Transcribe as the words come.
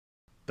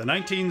The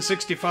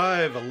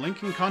 1965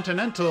 Lincoln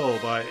Continental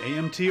by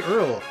AMT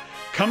Earl.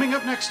 Coming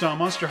up next on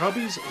Monster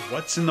Hobbies,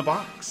 what's in the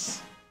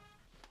box?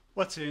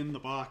 What's in the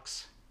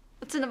box?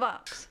 What's in the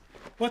box?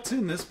 What's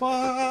in this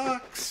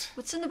box?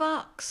 What's in the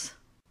box?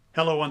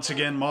 Hello once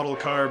again, model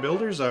car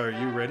builders. Are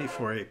you ready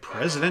for a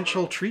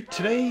presidential treat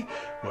today?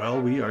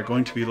 Well, we are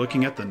going to be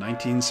looking at the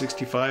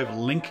 1965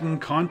 Lincoln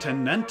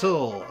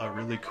Continental, a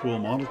really cool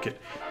model kit.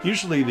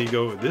 Usually they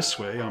go this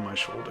way on my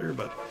shoulder,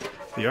 but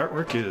the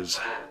artwork is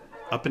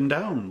up and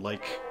down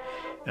like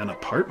an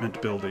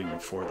apartment building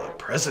for the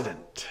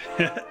president.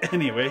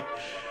 Anyway,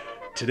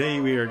 today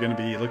we are going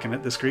to be looking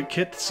at this great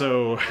kit,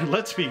 so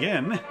let's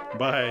begin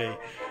by...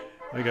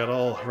 I got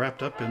all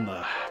wrapped up in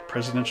the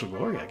presidential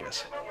glory, I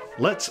guess.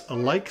 Let's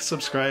like,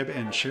 subscribe,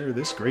 and share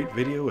this great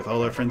video with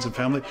all our friends and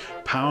family.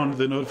 Pound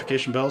the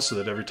notification bell so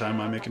that every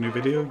time I make a new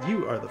video,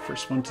 you are the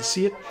first one to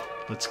see it.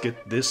 Let's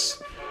get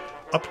this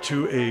up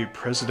to a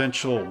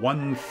presidential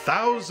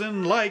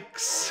 1,000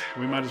 likes.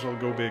 We might as well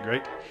go big,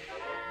 right?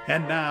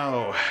 And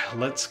now,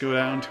 let's go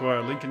down to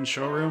our Lincoln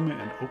showroom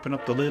and open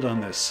up the lid on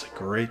this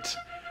great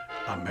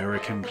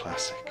American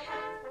classic.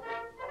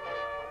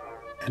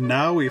 And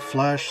now we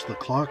flash the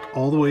clock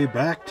all the way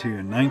back to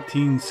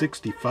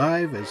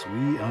 1965 as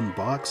we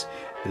unbox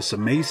this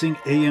amazing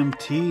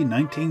AMT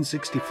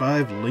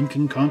 1965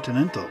 Lincoln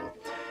Continental.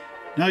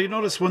 Now you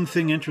notice one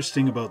thing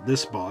interesting about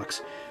this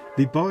box.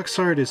 The box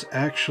art is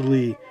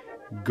actually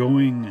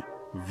going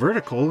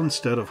vertical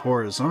instead of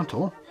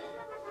horizontal.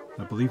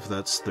 I believe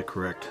that's the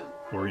correct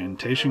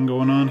orientation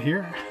going on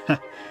here.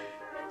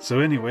 So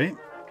anyway,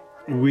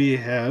 we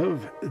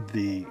have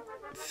the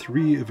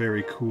three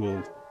very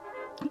cool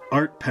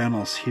art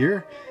panels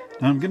here.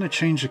 Now I'm going to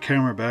change the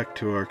camera back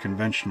to our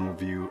conventional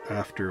view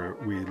after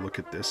we look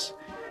at this.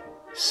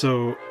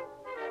 So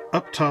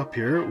up top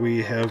here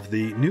we have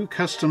the new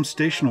custom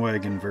station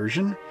wagon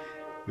version,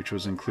 which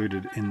was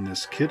included in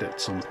this kit at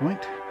some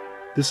point.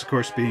 This of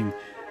course being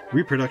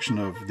reproduction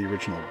of the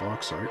original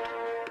box art.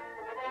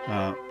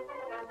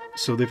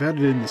 So they've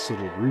added in this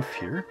little roof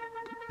here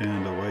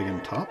and a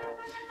wagon top.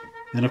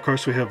 Then of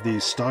course we have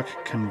the stock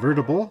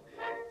convertible,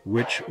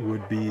 which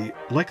would be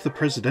like the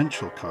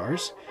presidential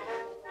cars,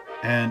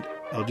 and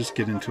I'll just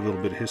get into a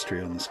little bit of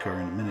history on this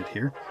car in a minute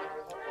here.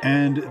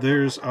 And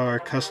there's our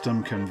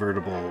custom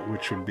convertible,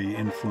 which would be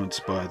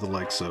influenced by the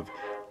likes of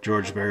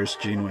George Barris,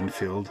 Gene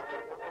Winfield,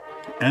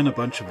 and a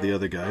bunch of the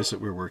other guys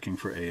that were working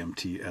for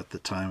AMT at the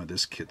time of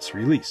this kit's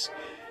release.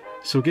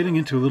 So getting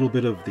into a little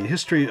bit of the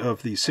history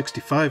of the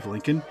 65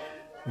 Lincoln,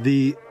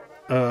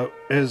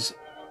 as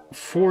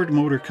Ford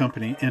Motor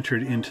Company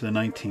entered into the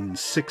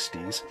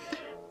 1960s,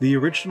 the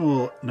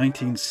original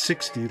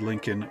 1960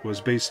 Lincoln was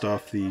based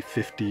off the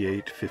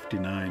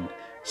 58-59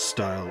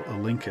 style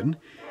Lincoln,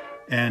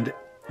 and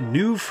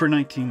new for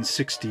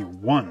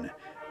 1961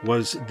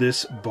 was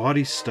this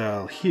body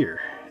style here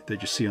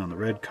that you see on the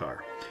red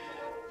car.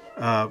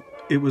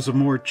 It was a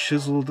more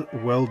chiseled,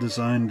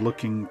 well-designed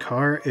looking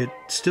car. It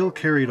still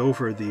carried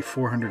over the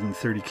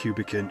 430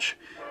 cubic inch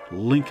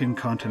Lincoln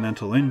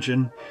Continental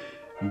engine,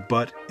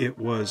 but it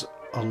was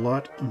a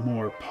lot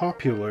more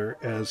popular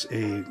as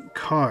a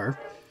car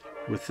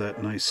with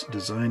that nice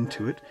design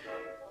to it.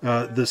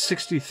 The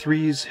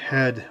 63s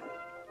had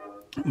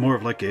more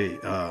of like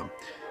a,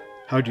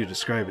 how do you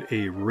describe it?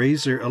 A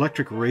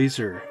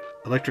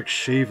electric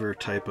shaver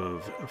type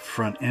of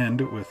front end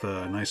with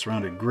a nice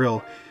rounded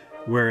grille,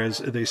 whereas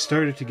they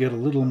started to get a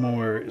little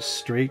more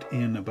straight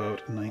in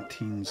about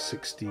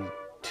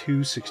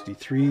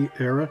 1962-63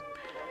 era.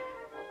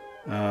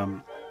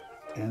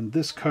 And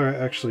this car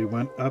actually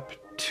went up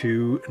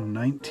to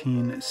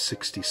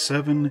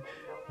 1967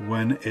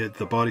 when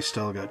the body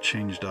style got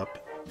changed up,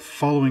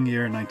 following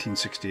year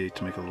 1968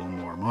 to make it a little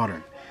more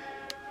modern.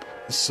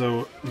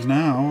 So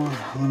now,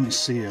 let me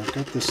see, I've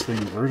got this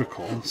thing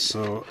vertical,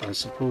 so I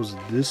suppose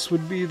this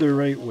would be the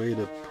right way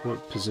to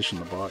position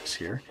the box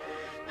here,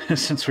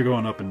 since we're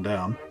going up and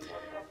down,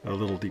 a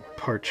little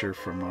departure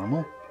from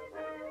normal.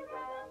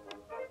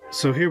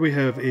 So here we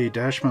have a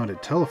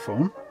dash-mounted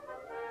telephone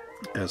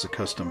as a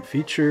custom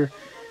feature,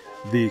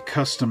 the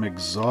custom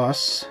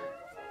exhausts,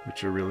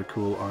 which are really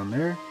cool on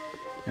there.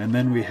 And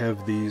then we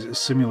have these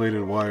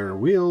simulated wire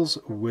wheels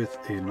with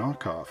a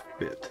knockoff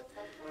bit.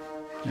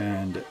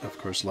 And of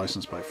course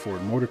licensed by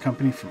Ford Motor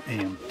Company from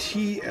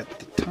AMT at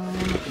the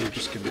time. We're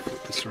just going to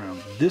put this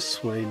around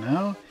this way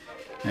now.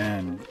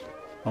 And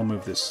I'll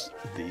move this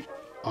the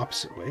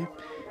opposite way.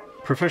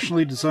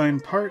 Professionally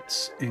designed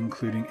parts,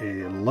 including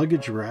a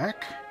luggage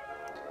rack.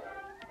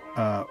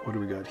 What do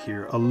we got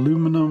here?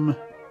 Aluminum,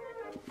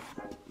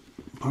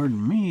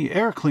 pardon me,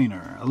 air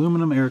cleaner.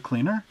 Aluminum air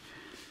cleaner.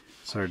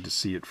 It's hard to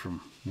see it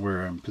from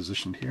where I'm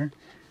positioned here.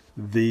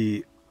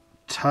 The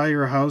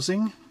tire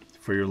housing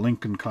for your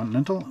Lincoln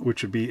Continental,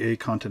 which would be a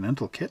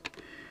Continental kit.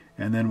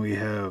 And then we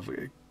have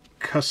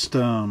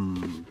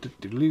custom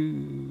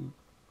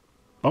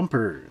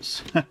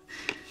bumpers.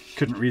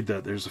 Couldn't read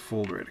that. There's a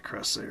fold right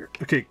across there.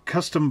 Okay,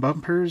 custom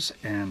bumpers,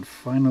 and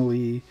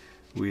finally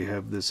we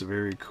have this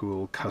very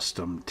cool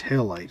custom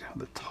taillight.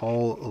 The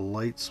tall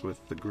lights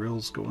with the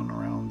grills going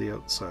around the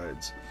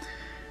outsides.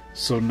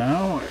 So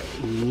now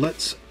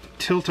let's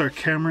tilt our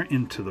camera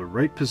into the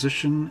right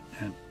position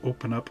and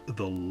open up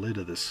the lid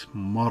of this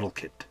model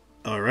kit.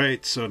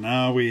 Alright, so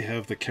now we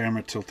have the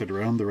camera tilted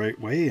around the right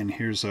way, and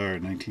here's our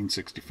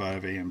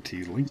 1965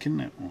 AMT Lincoln.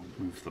 And we'll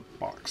move the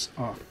box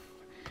off.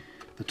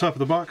 The top of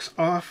the box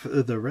off,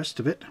 the rest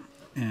of it.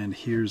 And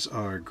here's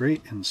our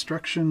great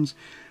instructions.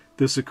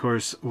 This, of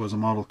course, was a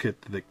model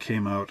kit that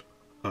came out,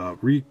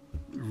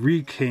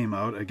 came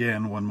out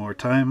again one more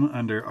time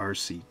under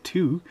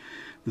RC2.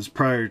 This is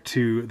prior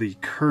to the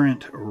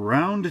current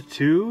Round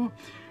 2,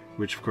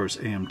 which of course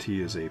AMT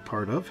is a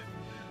part of.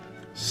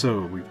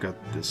 So we've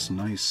got this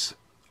nice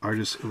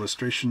artist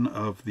illustration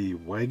of the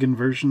wagon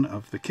version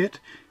of the kit.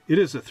 It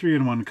is a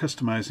 3-in-1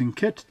 customizing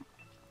kit,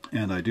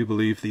 and I do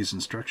believe these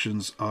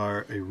instructions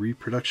are a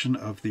reproduction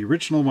of the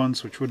original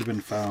ones, which would have been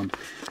found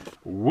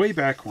way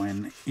back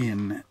when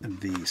in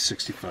the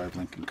 65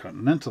 Lincoln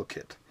Continental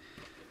kit.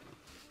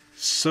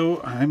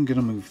 So I'm going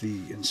to move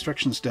the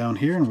instructions down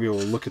here and we will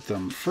look at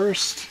them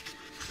first.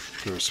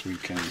 Of course, we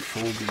can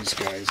fold these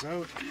guys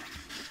out.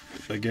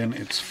 Again,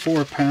 it's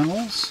 4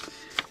 panels,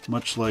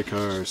 much like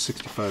our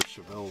 65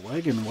 Chevelle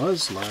wagon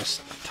was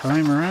last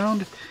time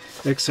around,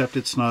 except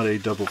it's not a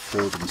double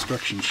fold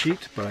instruction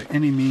sheet by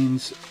any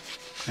means,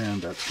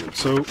 and that's good.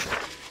 So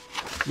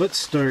let's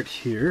start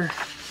here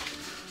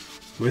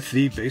with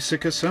the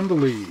basic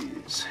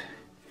assemblies.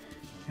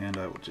 And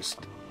I will just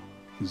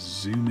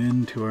zoom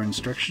into our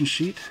instruction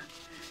sheet.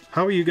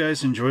 How are you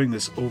guys enjoying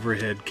this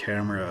overhead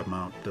camera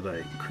mount that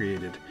I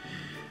created?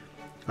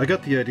 I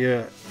got the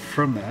idea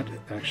from that,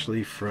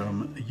 actually,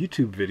 from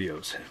YouTube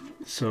videos.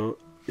 So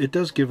it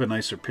does give a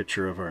nicer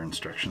picture of our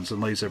instructions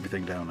and lays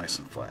everything down nice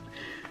and flat.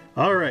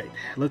 Alright,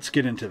 let's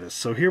get into this.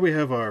 So here we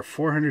have our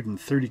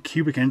 430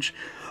 cubic inch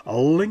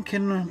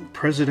Lincoln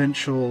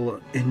Presidential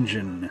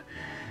engine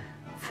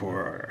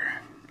for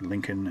our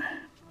Lincoln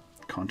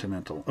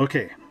Continental.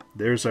 Okay.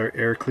 There's our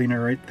air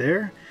cleaner right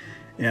there,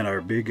 and our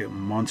big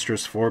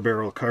monstrous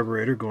 4-barrel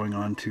carburetor going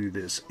on to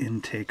this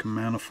intake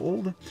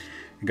manifold.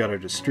 We got our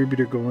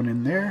distributor going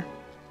in there.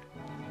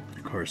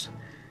 Of course,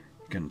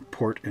 you can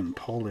port and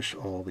polish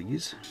all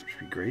these, which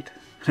would be great.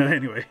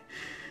 Anyway,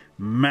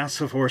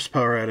 massive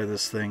horsepower out of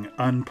this thing,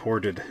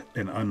 unported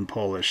and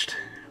unpolished,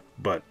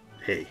 but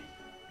hey,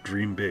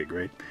 dream big,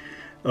 right?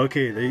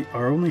 Okay, they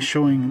are only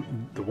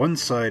showing the one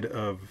side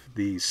of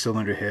the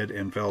cylinder head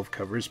and valve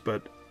covers,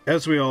 but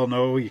as we all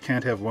know, you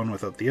can't have one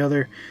without the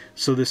other,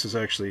 so this is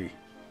actually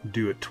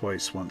do it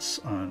twice, once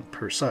on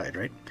per side,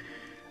 right?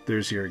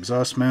 There's your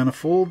exhaust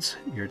manifolds,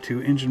 your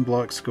 2 engine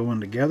blocks going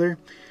together,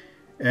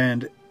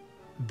 and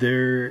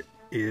there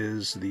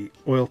is the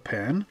oil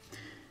pan.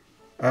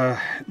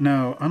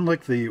 Now,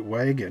 unlike the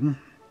wagon,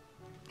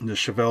 the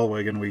Chevelle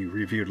wagon we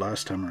reviewed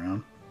last time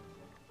around,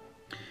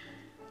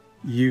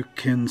 you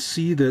can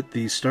see that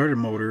the starter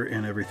motor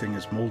and everything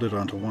is molded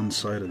onto one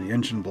side of the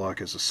engine block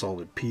as a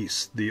solid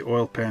piece. The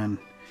oil pan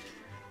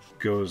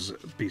goes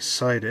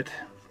beside it.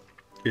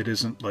 It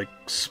isn't like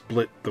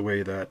split the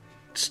way that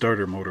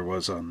starter motor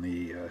was on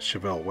the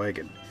Chevelle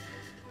wagon.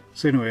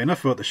 So anyway,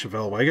 enough about the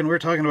Chevelle wagon. We're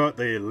talking about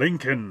the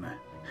Lincoln.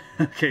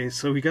 Okay,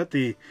 so we got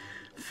the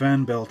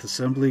fan belt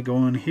assembly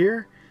going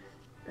here,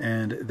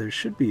 and there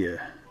should be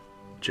a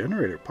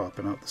generator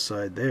popping out the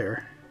side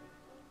there,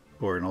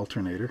 or an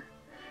alternator.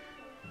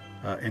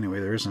 Anyway,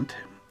 there isn't.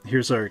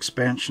 Here's our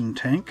expansion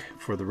tank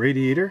for the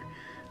radiator.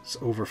 It's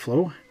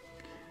overflow.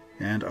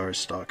 And our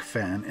stock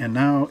fan. And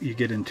now you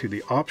get into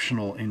the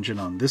optional engine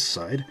on this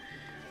side.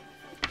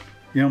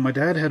 You know, my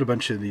dad had a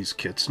bunch of these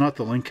kits. Not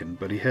the Lincoln,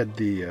 but he had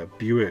the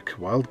Buick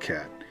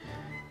Wildcat.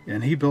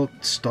 And he built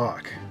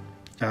stock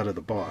out of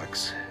the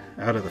box,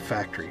 out of the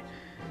factory.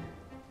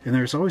 And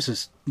there's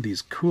always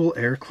these cool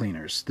air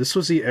cleaners. This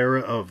was the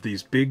era of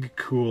these big,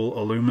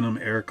 cool aluminum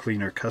air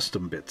cleaner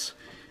custom bits.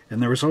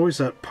 And there was always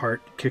that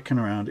part kicking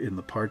around in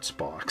the parts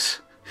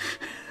box.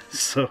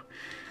 So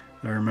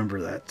I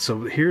remember that.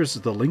 So here's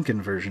the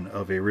Lincoln version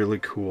of a really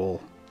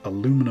cool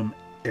aluminum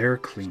air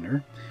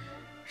cleaner,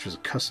 which is a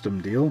custom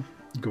deal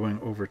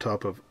going over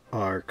top of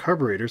our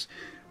carburetors,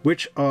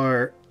 which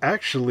are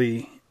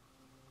actually,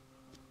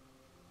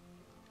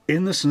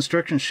 in this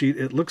instruction sheet,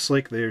 it looks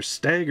like they're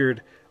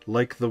staggered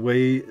like the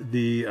way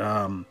the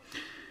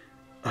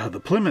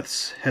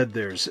Plymouths had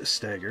theirs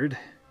staggered.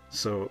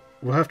 So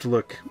we'll have to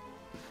look,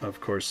 of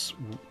course,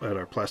 at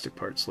our plastic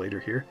parts later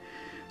here.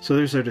 So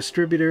there's our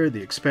distributor,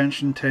 the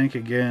expansion tank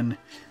again.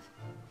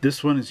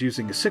 This one is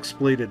using a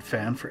 6-bladed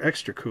fan for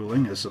extra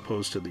cooling as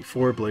opposed to the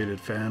 4-bladed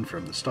fan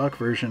from the stock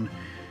version.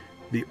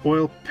 The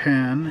oil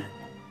pan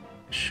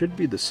should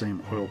be the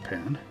same oil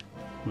pan.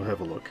 We'll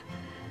have a look.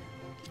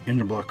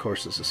 Engine block, of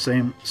course, is the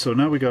same. So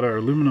now we got our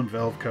aluminum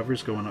valve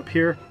covers going up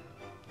here,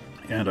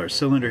 and our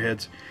cylinder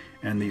heads,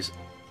 and these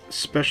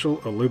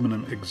special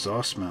aluminum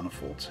exhaust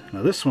manifolds.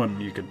 Now this one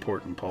you could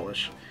port and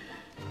polish.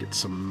 Get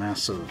some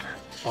massive,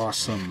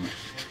 awesome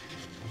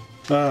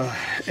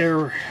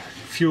air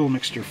fuel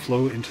mixture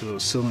flow into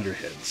those cylinder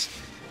heads.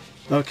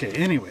 Okay,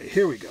 anyway,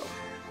 here we go.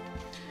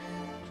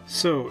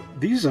 So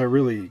these are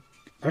really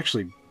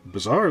actually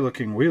bizarre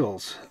looking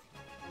wheels.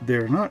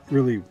 They're not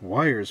really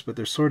wires, but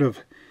they're sort of,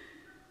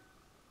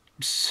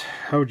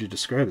 how would you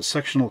describe it?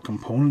 Sectional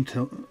component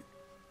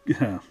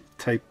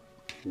type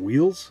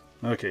wheels?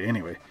 Okay,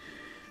 anyway.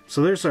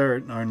 So there's our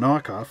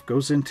knockoff.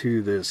 Goes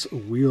into this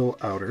wheel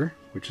outer,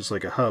 which is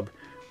like a hub,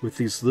 with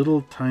these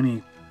little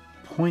tiny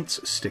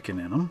points sticking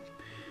in them.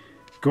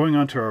 Going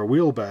onto our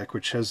wheel back,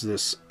 which has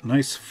this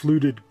nice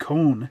fluted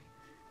cone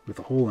with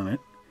a hole in it.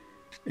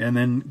 And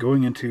then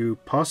going into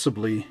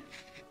possibly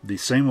the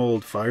same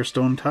old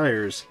Firestone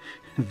tires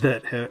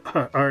that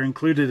are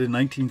included in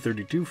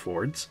 1932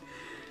 Fords.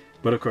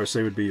 But of course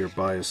they would be your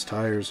bias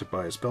tires or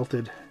bias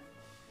belted,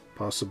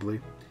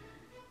 possibly.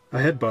 I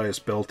had bias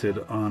belted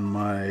on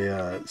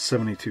my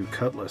 72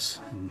 Cutlass.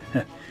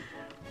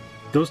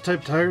 Those type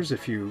of tires,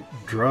 if you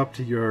dropped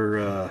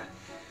your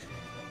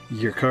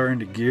car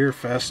into gear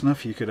fast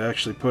enough, you could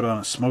actually put on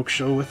a smoke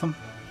show with them.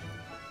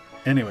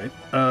 Anyway,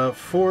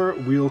 4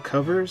 wheel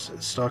covers,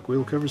 stock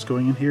wheel covers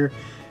going in here,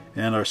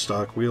 and our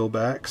stock wheel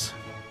backs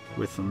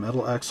with the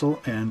metal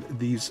axle, and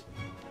these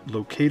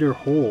locator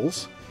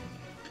holes.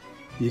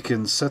 You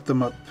can set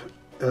them up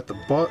at the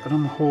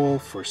bottom hole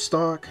for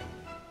stock,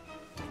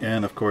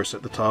 and of course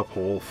at the top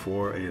hole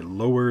for a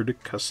lowered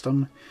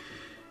custom.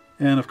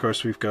 And of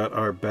course we've got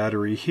our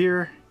battery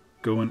here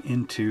going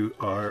into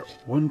our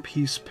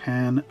one-piece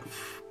pan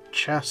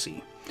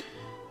chassis.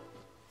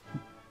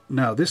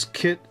 Now this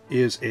kit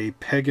is a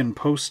peg and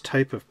post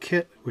type of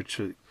kit,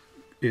 which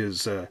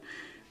is a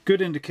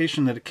good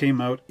indication that it came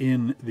out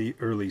in the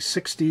early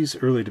 60s,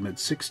 early to mid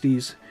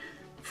 60s,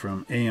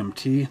 from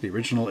AMT, the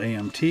original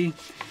AMT.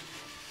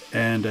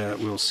 And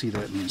we'll see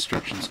that in the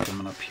instructions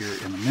coming up here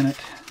in a minute.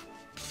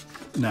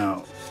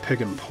 Now,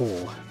 peg and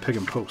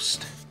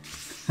post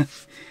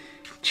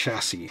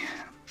chassis.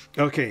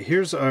 Okay,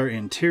 here's our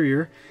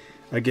interior.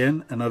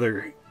 Again,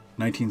 another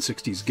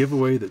 1960s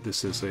giveaway that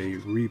this is a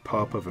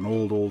repop of an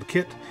old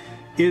kit,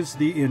 is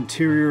the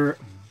interior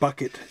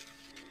bucket,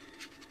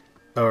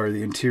 or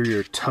the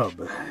interior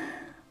tub.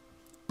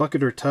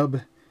 Bucket or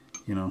tub,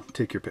 you know,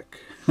 take your pick.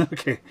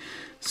 Okay,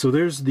 so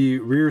there's the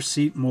rear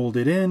seat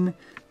molded in,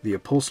 the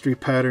upholstery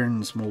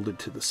patterns molded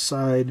to the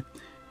side,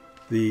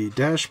 the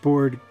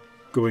dashboard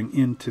going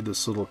into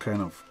this little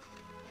kind of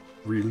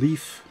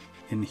relief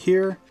in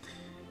here.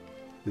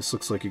 This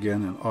looks like,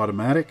 again, an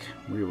automatic.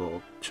 We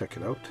will check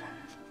it out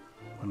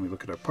when we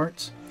look at our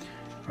parts.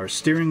 Our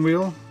steering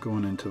wheel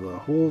going into the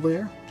hole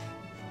there.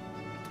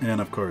 And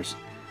of course,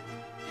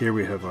 here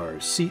we have our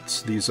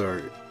seats. These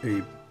are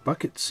a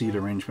bucket seat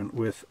arrangement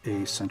with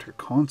a center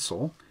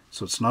console,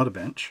 so it's not a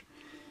bench.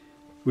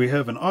 We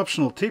have an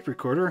optional tape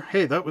recorder.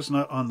 Hey, that was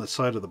not on the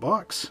side of the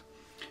box.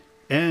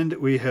 And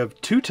we have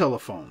 2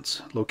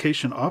 telephones,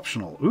 location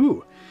optional.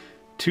 Ooh,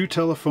 2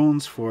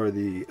 telephones for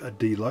the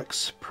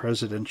deluxe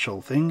presidential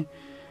thing,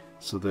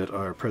 so that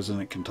our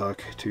president can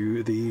talk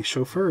to the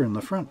chauffeur in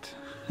the front.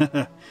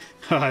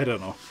 I don't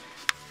know.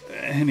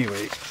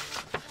 Anyway,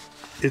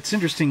 it's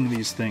interesting,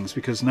 these things,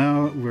 because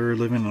now we're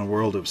living in a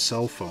world of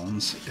cell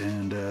phones,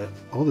 and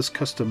all this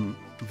custom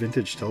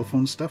vintage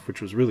telephone stuff,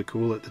 which was really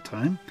cool at the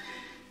time,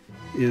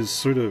 is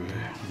sort of,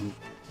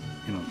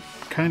 you know,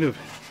 kind of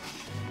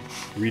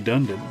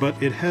redundant,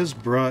 but it has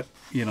brought,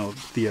 you know,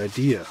 the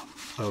idea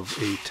of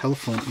a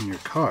telephone in your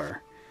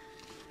car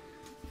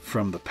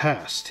from the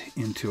past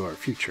into our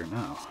future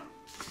now.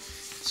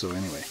 So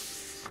anyway,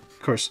 of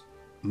course,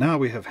 now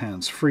we have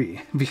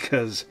hands-free,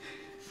 because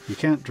you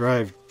can't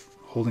drive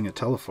holding a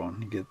telephone.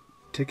 You get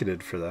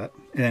ticketed for that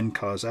and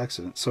cause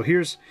accidents. So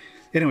here's,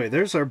 anyway,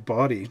 there's our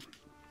body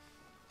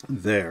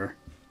there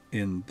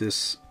in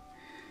this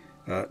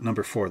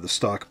number 4, the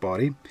stock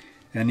body.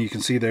 And you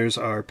can see there's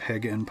our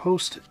peg and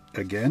post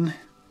again.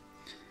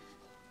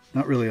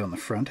 Not really on the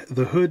front.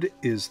 The hood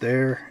is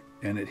there,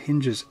 and it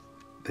hinges.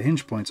 The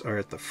hinge points are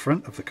at the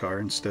front of the car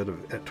instead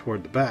of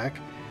toward the back,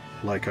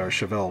 like our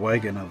Chevelle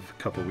wagon of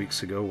a couple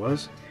weeks ago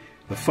was.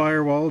 The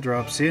firewall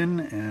drops in,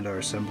 and our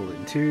assembled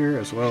interior,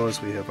 as well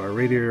as we have our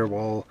radiator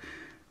wall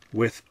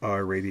with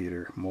our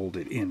radiator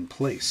molded in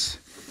place.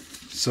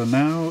 So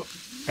now,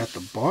 at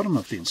the bottom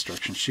of the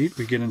instruction sheet,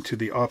 we get into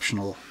the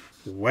optional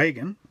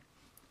wagon,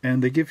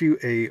 and they give you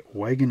a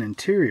wagon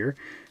interior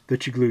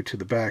that you glue to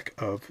the back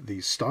of the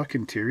stock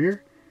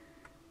interior.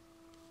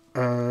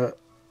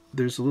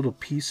 There's a little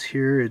piece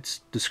here.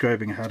 It's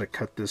describing how to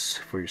cut this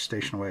for your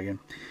station wagon.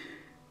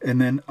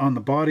 And then on the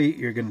body,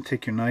 you're going to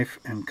take your knife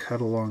and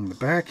cut along the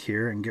back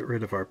here and get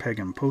rid of our peg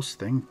and post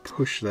thing.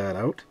 Push that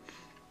out.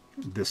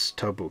 This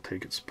tub will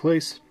take its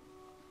place.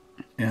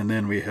 And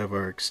then we have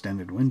our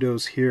extended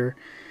windows here.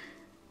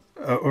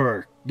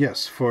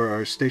 Yes, for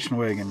our station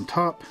wagon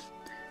top.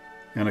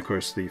 And of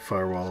course the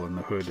firewall and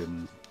the hood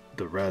and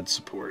the rad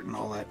support and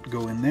all that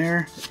go in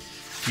there.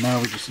 Now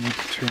we just need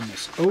to turn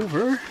this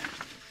over.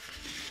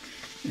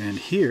 And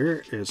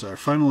here is our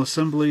final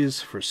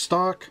assemblies for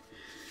stock.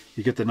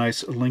 You get the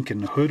nice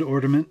Lincoln hood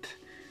ornament,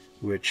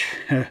 which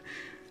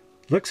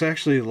looks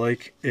actually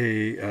like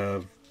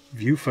a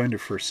viewfinder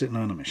for sitting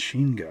on a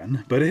machine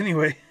gun. But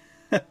anyway,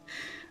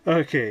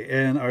 okay,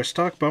 and our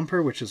stock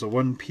bumper, which is a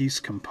one-piece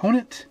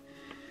component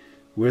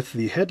with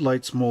the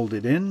headlights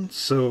molded in.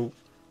 So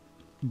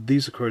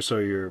these, of course,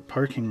 are your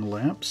parking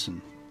lamps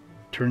and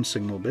turn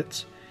signal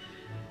bits.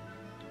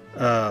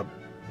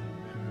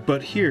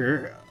 But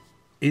here,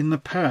 in the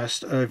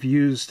past, I've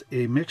used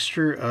a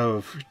mixture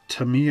of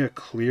Tamiya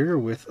clear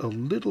with a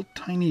little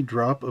tiny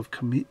drop of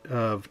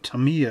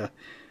Tamiya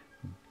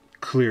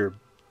clear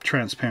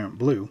transparent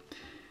blue,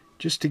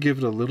 just to give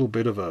it a little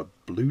bit of a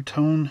blue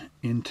tone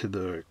into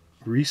the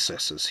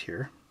recesses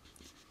here,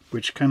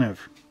 which kind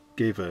of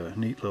gave a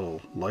neat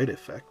little light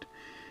effect.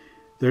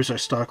 There's our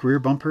stock rear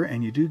bumper,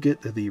 and you do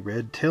get the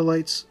red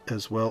taillights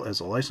as well as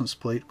a license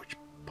plate, which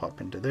pop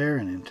into there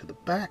and into the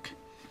back.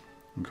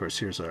 And of course,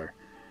 here's our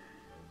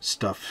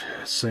stuff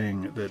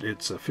saying that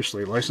it's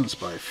officially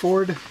licensed by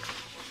Ford.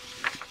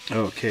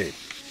 Okay,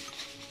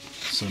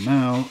 so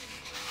now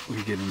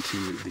we get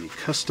into the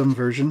custom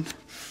version.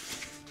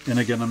 And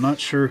again, I'm not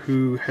sure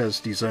who has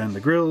designed the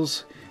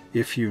grills.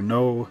 If you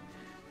know,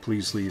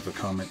 please leave a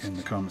comment in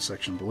the comment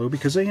section below,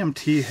 because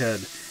AMT had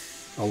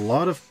a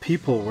lot of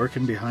people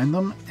working behind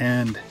them,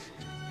 and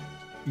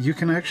you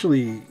can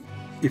actually,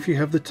 if you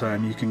have the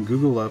time, you can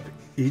Google up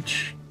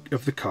each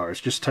of the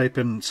cars. Just type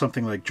in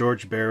something like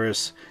George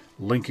Barris,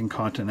 Lincoln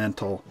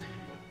Continental,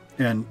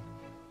 and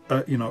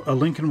you know, a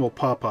Lincoln will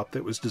pop up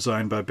that was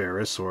designed by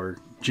Barris or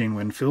Gene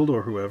Winfield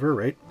or whoever,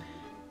 right?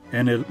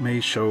 And it may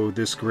show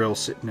this grille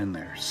sitting in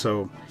there.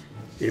 So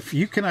if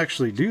you can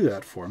actually do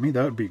that for me,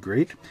 that would be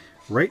great.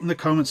 Write in the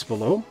comments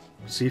below,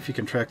 see if you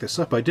can track this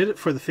up. I did it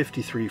for the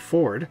 53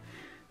 Ford.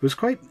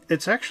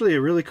 It's actually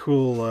a really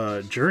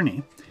cool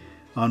journey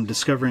on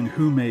discovering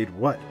who made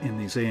what in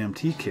these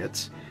AMT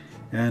kits.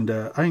 And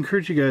I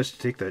encourage you guys to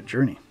take that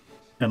journey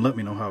and let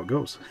me know how it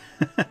goes.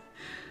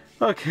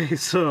 Okay,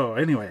 so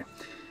anyway,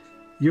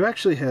 you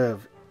actually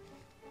have,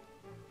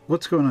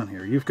 what's going on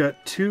here? You've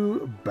got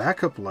two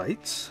backup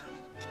lights,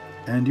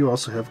 and you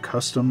also have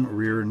custom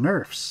rear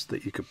nerfs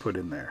that you could put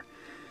in there.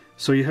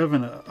 So you have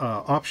an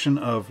option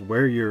of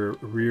where your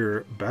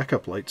rear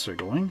backup lights are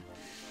going,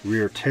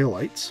 rear tail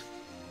lights.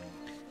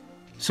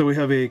 So we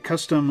have a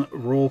custom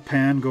roll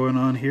pan going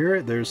on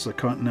here. There's the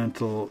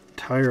Continental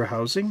tire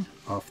housing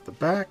off the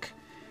back.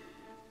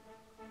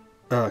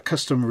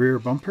 Custom rear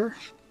bumper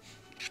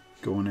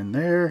going in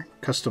there.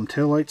 Custom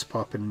taillights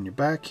popping in your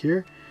back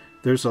here.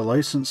 There's a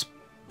license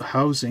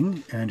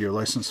housing and your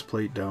license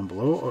plate down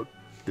below.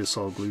 This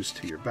all glues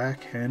to your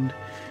back, and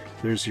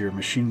there's your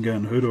machine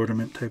gun hood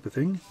ornament type of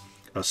thing.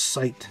 A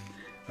sight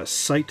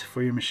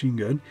for your machine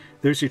gun.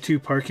 There's your two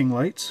parking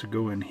lights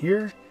go in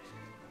here.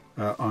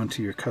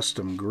 Onto your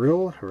custom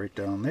grill right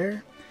down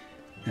there,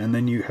 and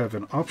then you have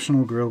an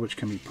optional grill which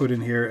can be put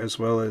in here, as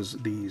well as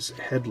these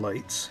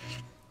headlights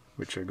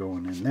which are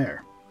going in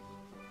there.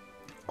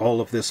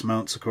 All of this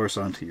mounts, of course,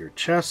 onto your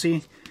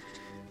chassis.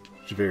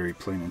 It's very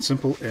plain and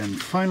simple.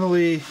 And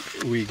finally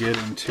we get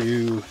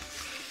into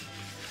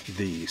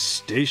the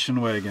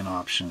station wagon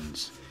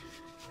options.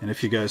 And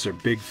if you guys are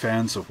big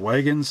fans of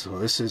wagons, well,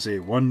 this is a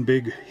one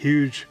big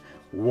huge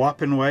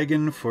whopping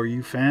wagon for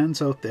you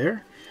fans out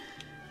there.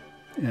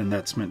 And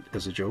that's meant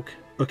as a joke.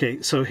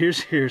 Okay, so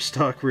here's your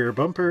stock rear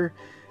bumper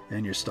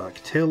and your stock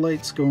tail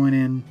lights going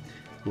in,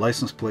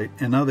 license plate,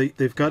 and now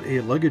they've got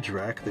a luggage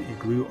rack that you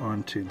glue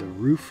onto the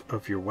roof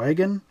of your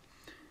wagon.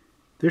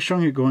 They're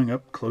showing it going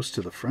up close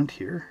to the front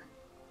here.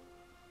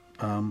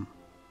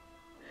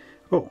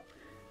 Oh,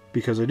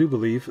 because I do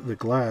believe the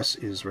glass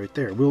is right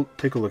there. We'll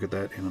take a look at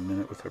that in a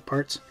minute with our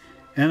parts.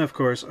 And of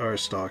course our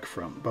stock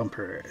front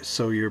bumper.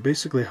 So you're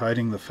basically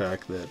hiding the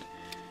fact that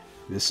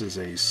this is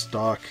a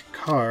stock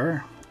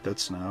car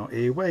that's now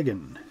a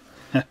wagon.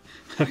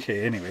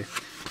 Okay, anyway.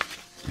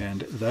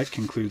 And that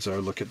concludes our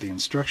look at the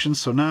instructions.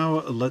 So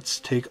now let's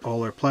take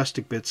all our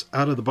plastic bits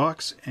out of the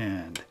box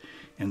and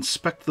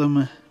inspect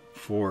them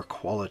for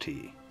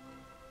quality.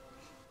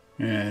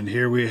 And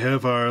here we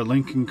have our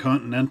Lincoln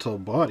Continental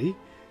body,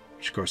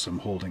 which of course I'm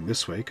holding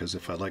this way because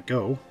if I let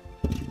go,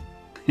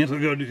 it'll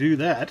go to do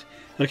that.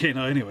 Okay,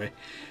 now anyway,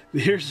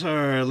 here's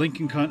our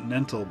Lincoln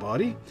Continental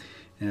body.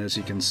 As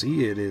you can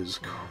see, it is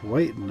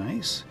quite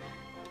nice.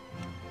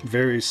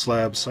 Very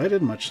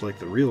slab-sided, much like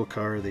the real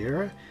car of the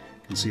era.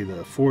 You can see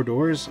the four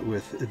doors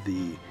with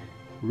the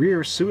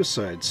rear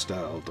suicide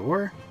style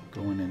door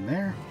going in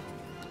there.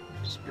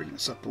 Just bring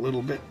this up a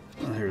little bit.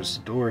 There's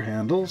the door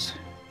handles.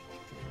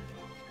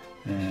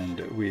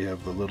 And we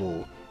have the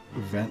little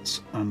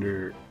vents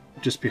under,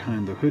 just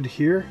behind the hood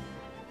here,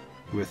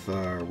 with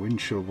our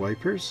windshield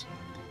wipers.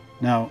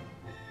 Now,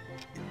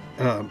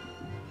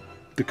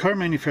 the car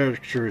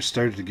manufacturers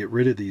started to get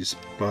rid of these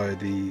by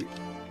the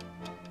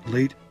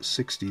late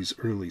 60s,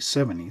 early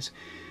 70s.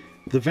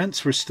 The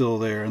vents were still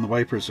there, and the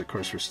wipers, of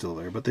course, were still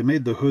there, but they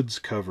made the hoods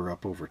cover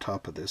up over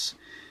top of this.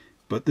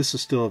 But this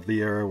is still of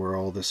the era where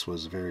all this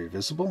was very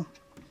visible.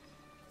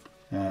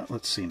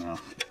 Let's see now.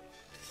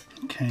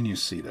 Can you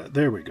see that?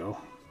 There we go.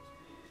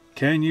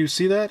 Can you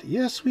see that?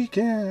 Yes, we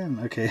can.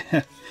 Okay,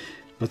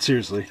 but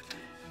seriously,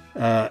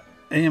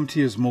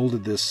 AMT has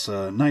molded this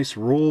nice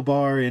roll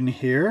bar in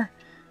here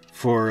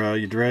for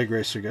your drag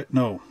racer.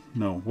 No,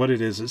 what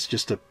it is, it's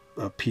just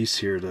a piece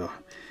here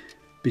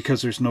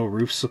because there's no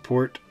roof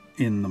support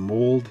in the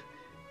mold.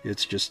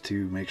 It's just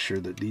to make sure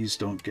that these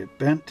don't get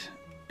bent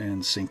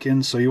and sink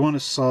in. So you want to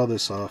saw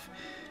this off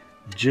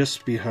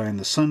just behind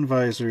the sun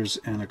visors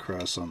and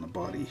across on the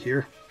body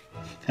here.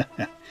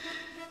 You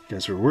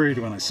guys were worried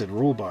when I said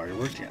roll bar,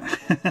 weren't you?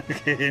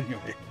 Okay,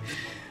 anyway.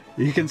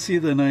 You can see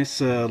the nice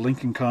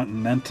Lincoln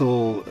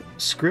Continental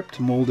script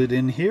molded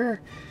in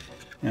here.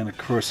 And of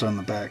course on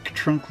the back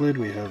trunk lid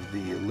we have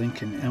the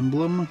Lincoln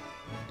emblem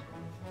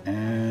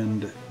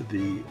and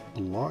the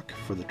lock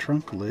for the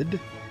trunk lid.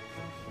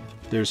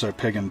 There's our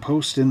peg and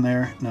post in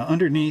there. Now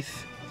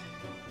underneath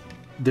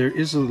there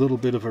is a little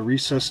bit of a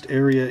recessed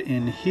area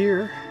in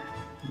here.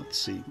 Let's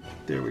see,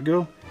 there we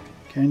go.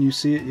 Can you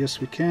see it? Yes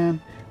we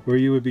can. Where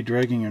you would be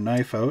dragging your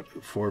knife out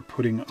for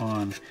putting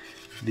on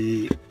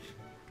the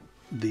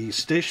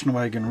station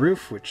wagon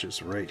roof, which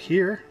is right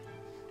here.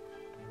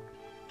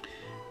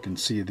 You can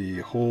see the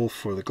hole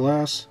for the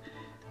glass,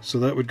 so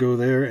that would go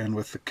there, and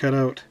with the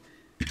cutout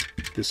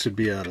this would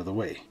be out of the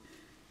way.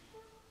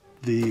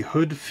 The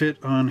hood fit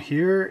on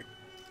here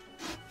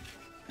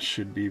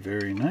should be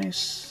very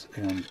nice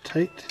and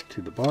tight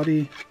to the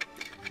body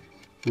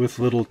with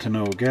little to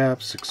no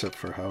gaps, except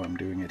for how I'm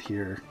doing it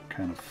here,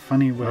 kind of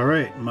funny.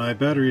 Alright, my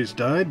batteries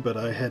died, but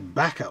I had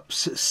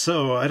backups,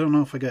 so I don't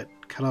know if I got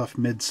cut off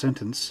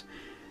mid-sentence.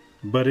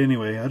 But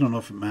anyway, I don't know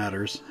if it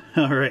matters.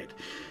 Alright,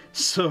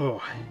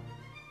 so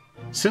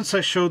since I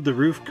showed the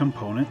roof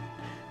component,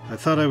 I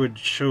thought I would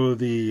show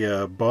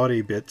the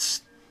body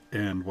bits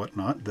and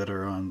whatnot that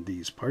are on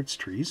these parts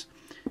trees.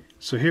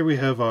 So here we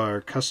have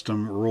our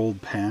custom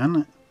rolled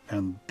pan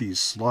and these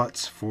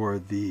slots for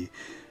the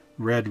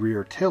red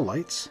rear tail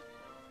lights.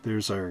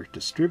 There's our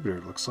distributor,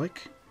 it looks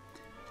like.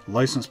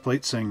 License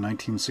plate saying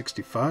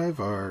 1965,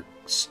 our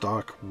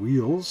stock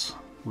wheels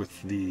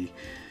with the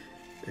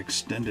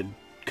extended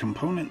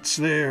components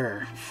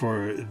there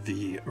for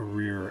the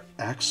rear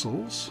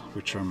axles,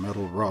 which are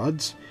metal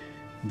rods.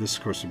 This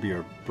of course would be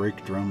our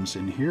brake drums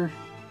in here.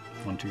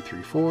 1, 2,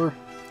 3, 4.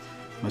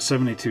 My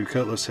 72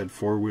 Cutlass had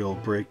 4-wheel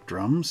brake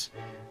drums.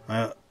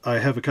 I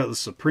have a Cutlass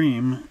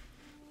Supreme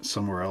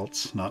somewhere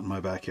else, not in my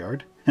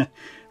backyard,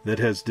 that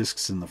has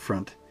discs in the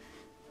front.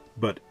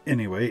 But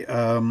anyway,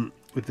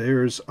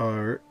 there's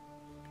our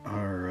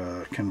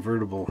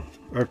convertible,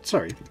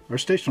 our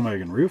station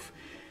wagon roof.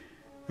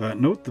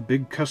 Note the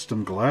big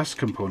custom glass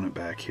component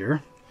back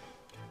here.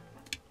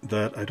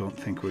 That I don't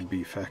think would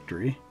be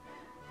factory.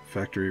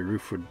 Factory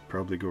roof would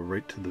probably go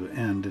right to the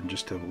end and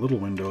just have a little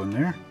window in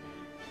there.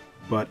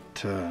 But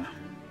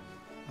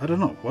I don't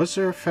know, was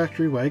there a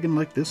factory wagon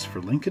like this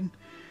for Lincoln?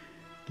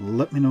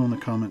 Let me know in the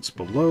comments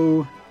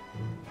below.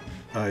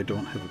 I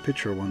don't have a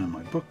picture of one in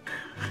my book.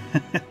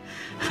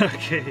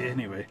 Okay,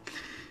 anyway.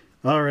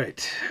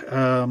 Alright,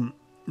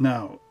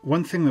 now,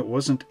 one thing that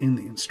wasn't in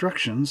the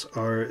instructions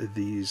are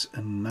these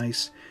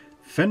nice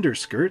fender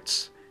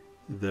skirts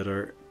that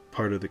are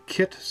part of the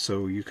kit,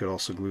 so you could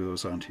also glue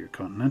those onto your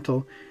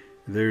Continental.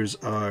 There's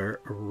our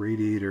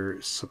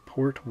radiator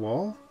support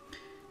wall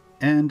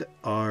and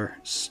our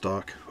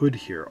stock hood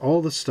here.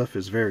 All this stuff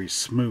is very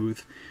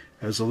smooth,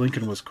 as the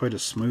Lincoln was quite a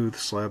smooth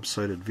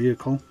slab-sided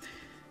vehicle.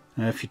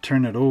 Now if you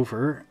turn it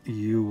over,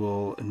 you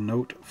will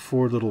note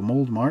 4 little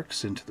mold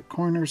marks into the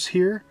corners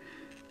here.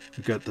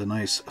 We've got the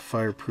nice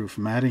fireproof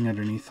matting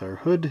underneath our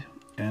hood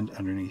and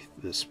underneath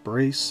this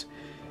brace.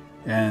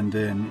 And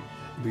then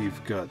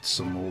we've got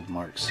some mold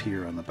marks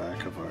here on the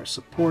back of our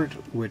support,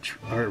 which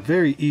are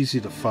very easy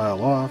to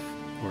file off,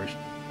 or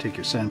take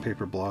your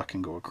sandpaper block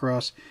and go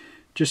across,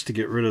 just to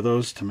get rid of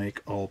those to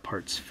make all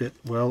parts fit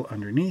well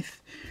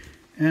underneath.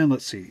 And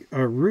let's see,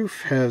 our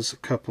roof has a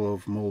couple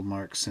of mold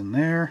marks in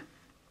there,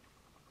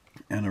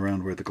 and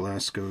around where the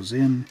glass goes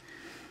in,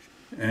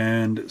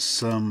 and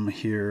some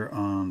here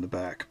on the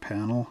back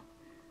panel.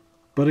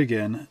 But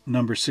again,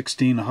 number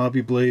 16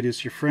 hobby blade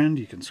is your friend.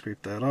 You can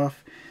scrape that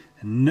off.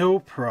 No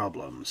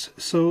problems.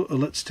 So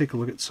let's take a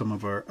look at some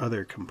of our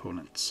other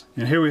components.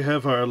 And here we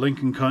have our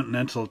Lincoln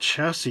Continental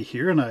chassis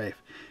here, and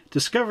I've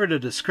discovered a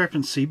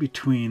discrepancy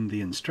between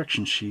the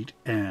instruction sheet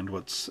and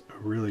what's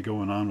really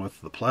going on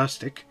with the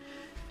plastic.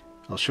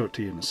 I'll show it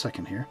to you in a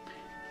second here.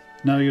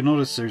 Now you'll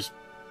notice there's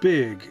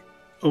big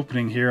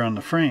opening here on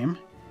the frame.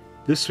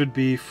 This would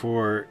be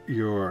for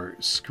your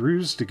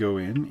screws to go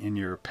in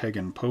your peg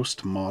and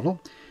post model.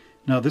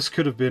 Now this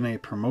could have been a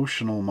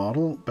promotional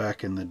model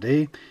back in the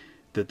day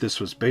that this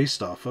was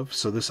based off of,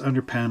 so this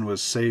underpan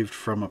was saved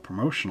from a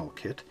promotional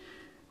kit.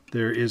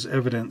 There is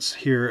evidence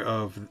here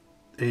of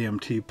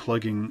AMT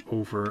plugging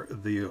over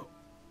the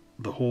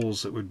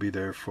holes that would be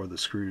there for the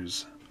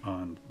screws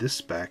on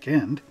this back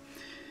end.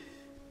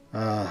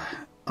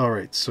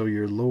 Alright, so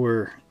your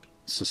lower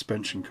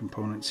suspension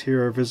components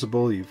here are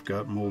visible. You've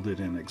got molded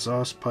in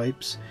exhaust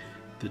pipes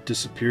that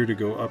disappear to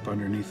go up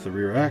underneath the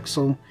rear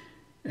axle,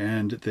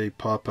 and they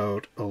pop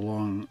out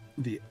along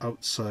the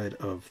outside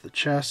of the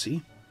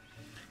chassis.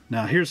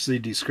 Now here's the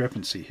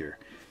discrepancy here.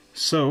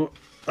 So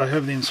I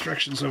have the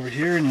instructions over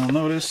here, and you'll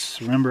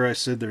notice, remember I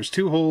said there's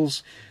two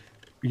holes.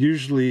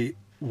 Usually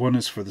one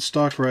is for the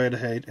stock ride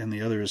height and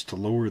the other is to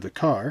lower the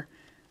car.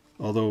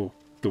 Although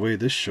the way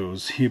this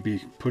shows, you'd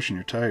be pushing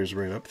your tires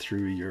right up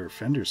through your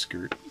fender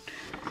skirt.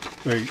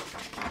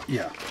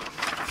 Yeah.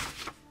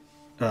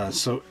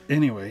 So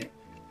anyway,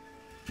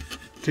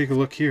 take a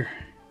look here.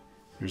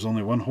 There's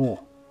only one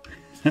hole.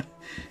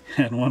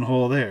 And one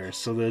hole there.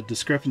 So the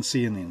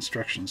discrepancy in the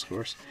instructions, of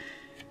course.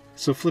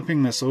 So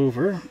flipping this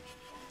over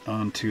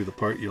onto the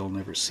part you'll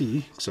never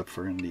see, except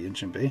for in the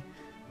engine bay,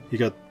 you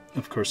got,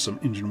 of course, some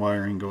engine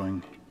wiring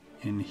going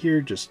in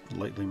here, just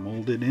lightly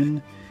molded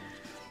in.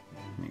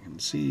 You can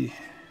see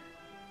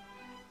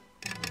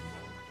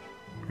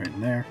right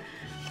in there,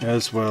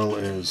 as well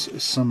as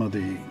some of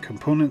the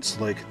components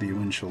like the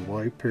windshield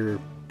wiper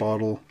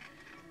bottle,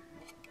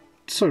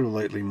 sort of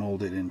lightly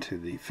molded into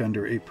the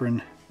fender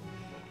apron.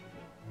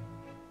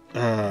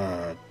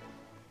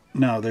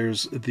 Now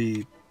there's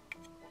the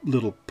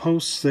little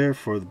posts there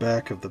for the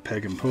back of the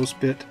peg and post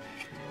bit,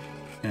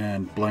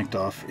 and blanked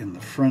off in the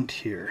front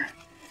here.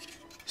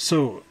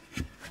 So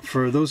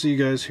for those of you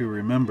guys who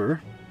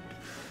remember,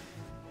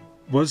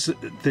 was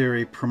there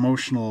a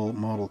promotional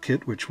model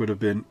kit which would have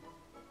been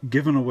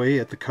given away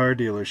at the car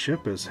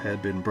dealership, as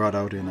had been brought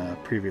out in a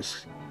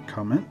previous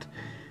comment?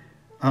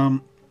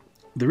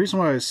 The reason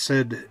why I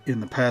said in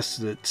the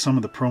past that some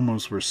of the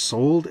promos were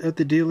sold at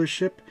the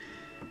dealership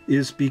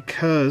is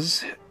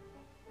because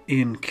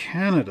in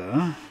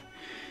Canada,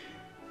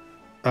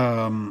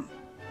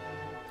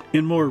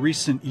 in more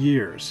recent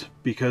years,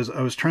 because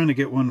I was trying to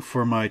get one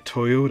for my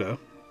Toyota.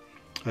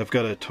 I've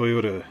got a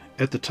Toyota.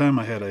 At the time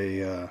I had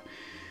a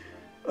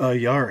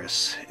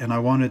Yaris, and I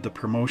wanted the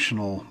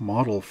promotional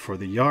model for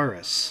the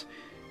Yaris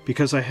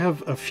because I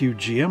have a few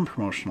GM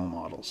promotional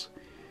models.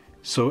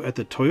 So at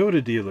the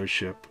Toyota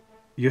dealership,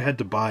 you had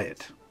to buy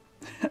it.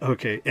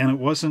 Okay, and it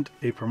wasn't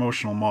a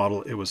promotional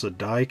model, it was a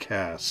die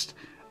cast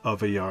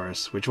of a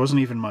Yaris, which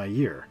wasn't even my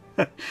year.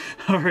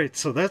 Alright,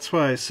 so that's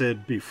why I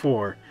said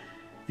before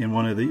in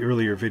one of the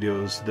earlier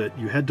videos that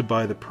you had to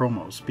buy the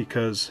promos,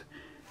 because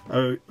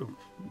I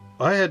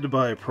had to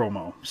buy a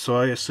promo, so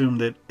I assumed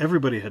that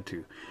everybody had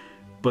to.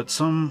 But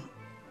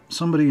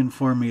somebody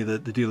informed me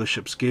that the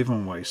dealerships gave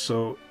them away,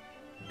 so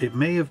it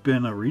may have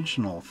been a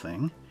regional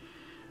thing.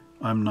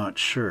 I'm not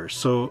sure.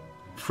 So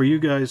for you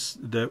guys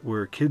that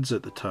were kids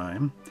at the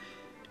time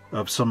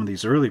of some of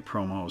these early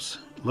promos,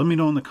 let me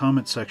know in the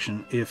comment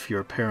section if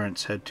your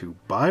parents had to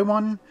buy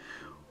one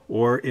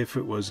or if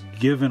it was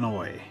given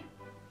away,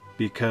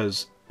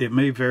 because it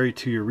may vary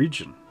to your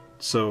region.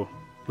 So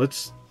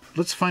let's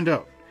find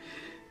out.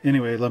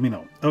 Anyway, let me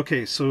know.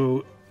 Okay,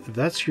 so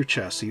that's your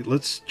chassis.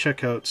 Let's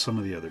check out some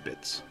of the other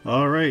bits.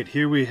 Alright,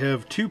 here we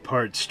have two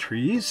parts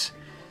trees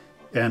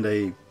and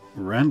a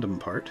random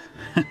part.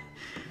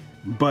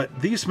 But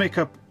these make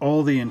up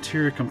all the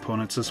interior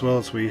components, as well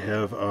as we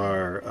have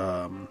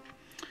our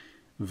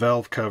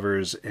valve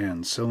covers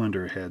and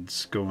cylinder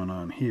heads going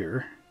on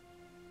here.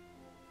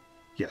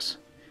 Yes.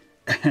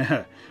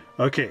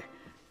 Okay.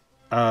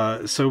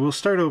 So we'll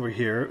start over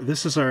here.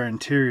 This is our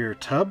interior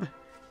tub.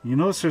 You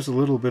notice there's a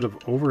little bit of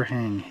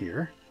overhang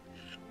here.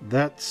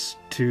 That's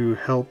to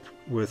help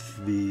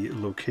with the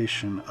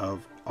location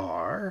of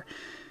our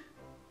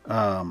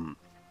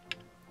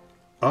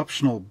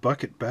optional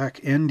bucket back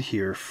end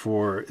here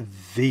for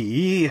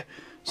the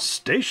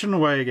station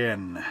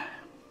wagon.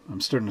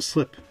 I'm starting to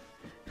slip.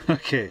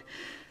 Okay.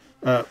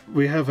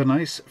 We have a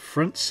nice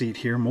front seat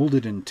here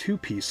molded in two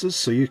pieces,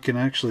 so you can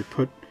actually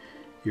put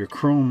your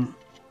chrome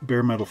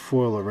bare metal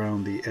foil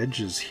around the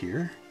edges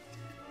here,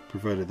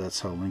 provided that's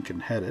how Lincoln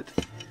had it.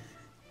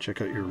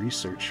 Check out your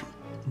research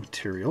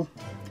material.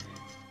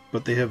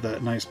 But they have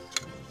that nice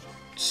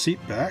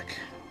seat back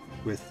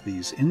with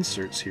these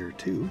inserts here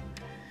too.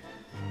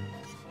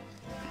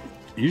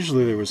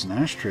 Usually there was an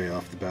ashtray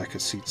off the back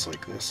of seats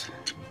like this,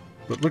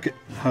 but look at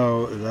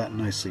how that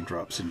nicely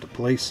drops into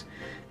place.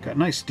 Got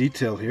nice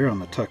detail here on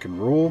the tuck and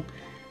roll,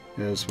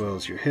 as well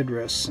as your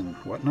headrests and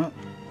whatnot.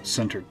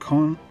 Centered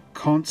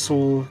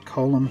console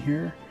column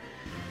here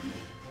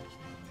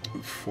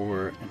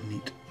for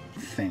neat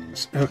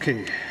things.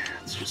 Okay,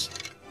 let's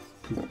just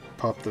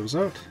pop those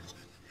out.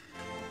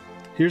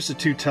 Here's the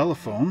two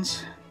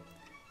telephones,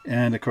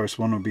 and of course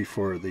one would be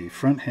for the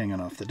front hanging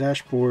off the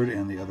dashboard,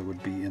 and the other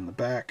would be in the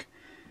back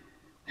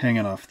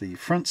hanging off the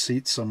front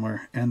seat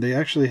somewhere. And they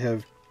actually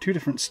have two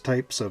different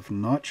types of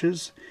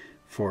notches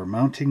for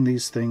mounting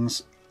these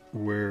things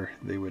where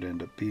they would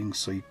end up being.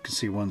 So you can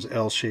see one's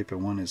L shape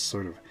and one is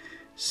sort of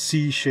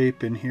C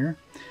shape in here.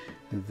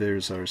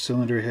 There's our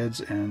cylinder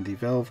heads and the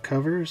valve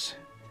covers.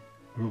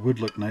 It would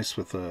look nice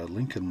with a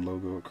Lincoln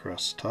logo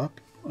across the top.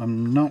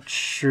 I'm not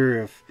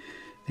sure if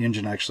the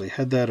engine actually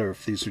had that or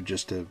if these would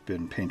just have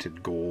been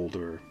painted gold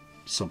or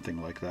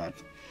something like that.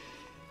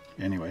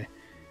 Anyway,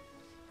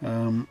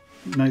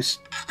 nice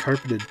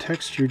carpeted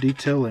texture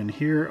detail in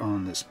here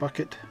on this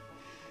bucket.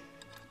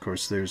 Of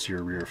course, there's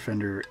your rear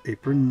fender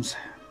aprons.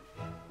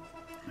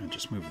 I'll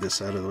just move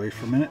this out of the way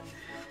for a minute.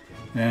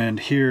 And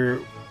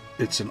here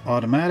it's an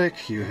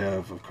automatic. You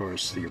have, of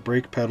course, your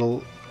brake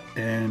pedal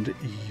and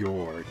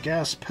your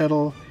gas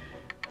pedal.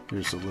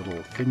 There's a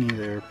little thingy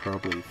there,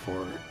 probably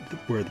for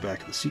where the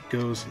back of the seat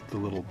goes. The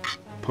little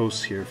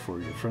posts here for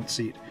your front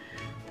seat.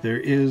 There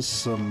is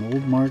some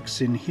mold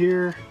marks in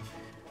here,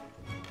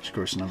 which of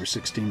course number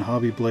 16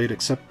 hobby blade,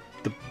 except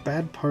the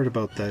bad part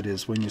about that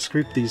is when you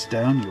scrape these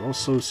down, you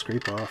also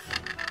scrape off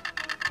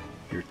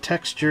your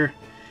texture.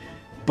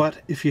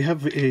 But if you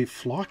have a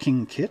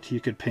flocking kit,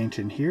 you could paint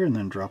in here and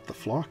then drop the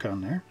flock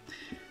on there.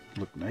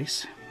 Look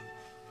nice.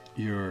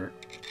 Your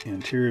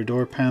interior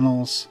door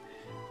panels,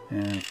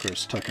 and of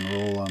course tuck and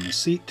roll on the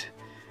seat.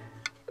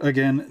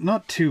 Again,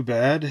 not too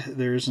bad.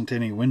 There isn't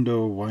any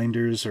window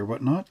winders or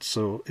whatnot,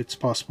 so it's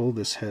possible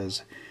this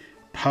has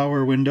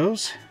power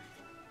windows,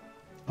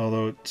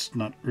 although it's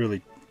not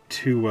really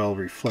too well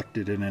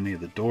reflected in any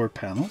of the door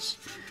panels.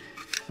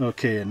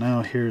 Okay, and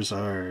now here's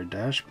our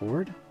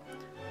dashboard.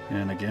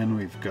 And again,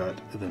 we've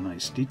got the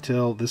nice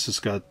detail. This has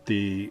got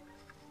the,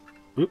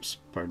 oops,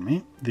 pardon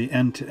me, the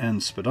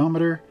end-to-end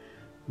speedometer,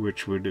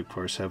 which would of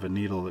course have a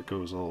needle that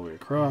goes all the way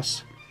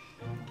across.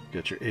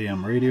 Got your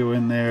AM radio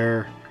in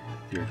there,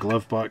 your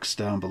glove box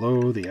down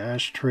below, the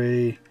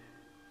ashtray,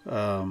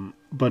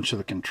 bunch of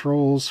the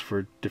controls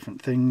for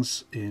different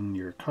things in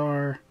your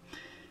car,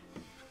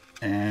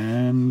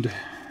 and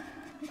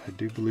I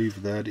do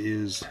believe that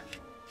is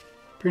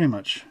pretty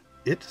much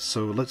it.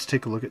 So let's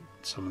take a look at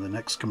some of the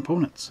next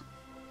components.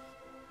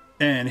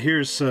 And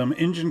here's some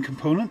engine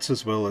components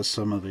as well as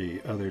some of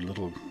the other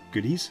little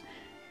goodies.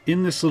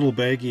 In this little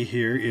baggie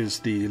here is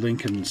the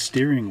Lincoln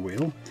steering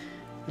wheel.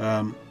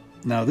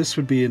 Now this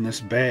would be in this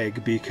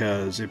bag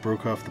because it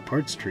broke off the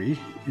parts tree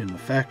in the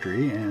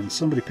factory and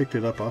somebody picked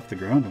it up off the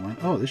ground and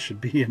went, oh, this should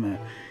be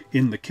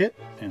in the kit,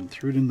 and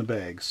threw it in the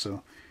bag.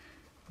 So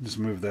just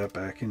move that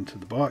back into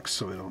the box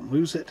so I don't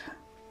lose it.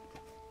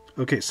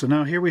 Okay, so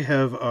now here we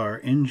have our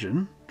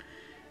engine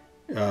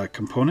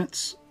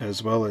components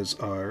as well as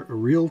our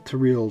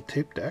reel-to-reel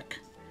tape deck.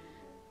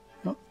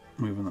 Oh,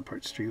 moving the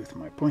parts tree with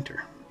my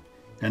pointer.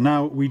 And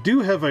now we do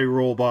have a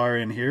roll bar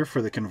in here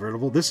for the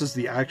convertible. This is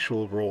the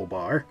actual roll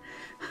bar.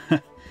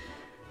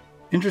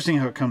 Interesting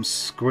how it comes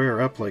square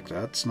up like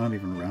that. It's not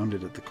even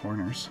rounded at the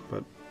corners,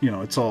 but you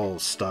know, it's all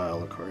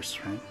style, of course,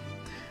 right?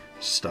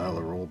 Style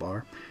of roll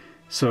bar.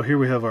 So here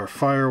we have our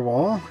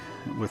firewall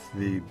with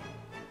the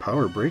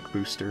power brake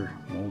booster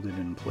molded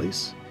in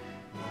place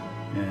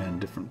and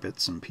different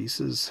bits and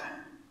pieces.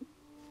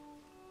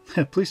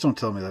 Please don't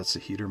tell me that's a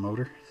heater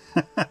motor.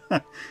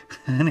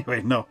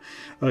 Anyway, no.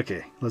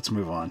 Okay, let's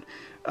move on.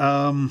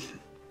 What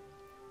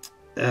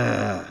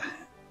am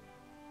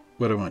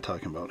I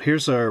talking about?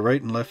 Here's our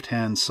right and left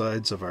hand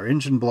sides of our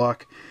engine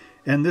block,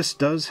 and this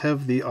does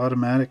have the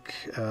automatic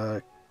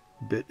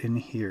bit in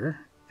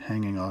here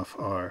hanging off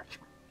our,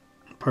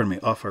 pardon me,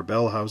 off our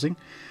bell housing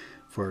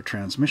for our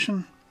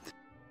transmission.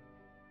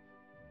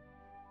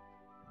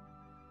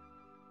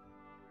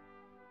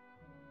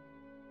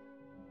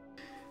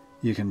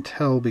 You can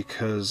tell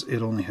because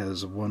it only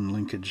has one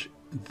linkage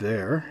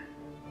there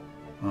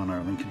on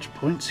our linkage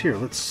points. Here,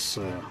 let's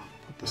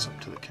put this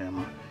up to the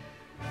camera.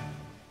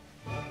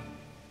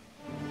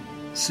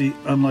 See,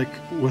 unlike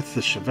with the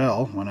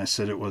Chevelle, when I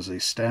said it was a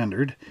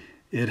standard,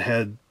 it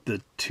had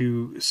the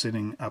two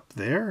sitting up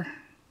there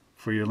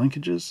for your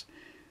linkages.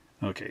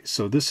 Okay,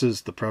 so this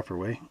is the proper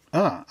way.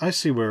 Ah, I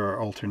see where our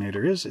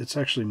alternator is. It's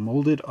actually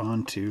molded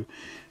onto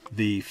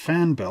the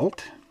fan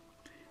belt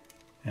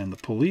and the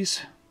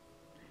pulleys.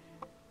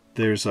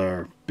 There's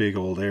our big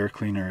old air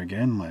cleaner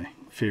again, my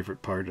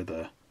favorite part of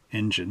the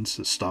engines,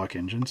 the stock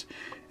engines.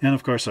 And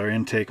of course our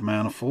intake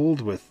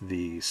manifold with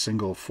the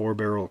single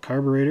 4-barrel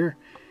carburetor.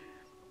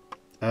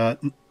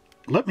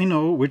 Let me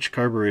know which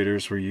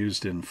carburetors were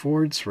used in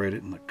Fords. Write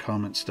it in the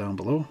comments down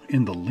below.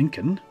 In the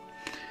Lincoln,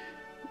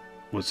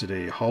 was it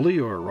a Holly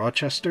or a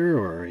Rochester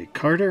or a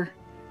Carter?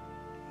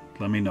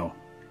 Let me know.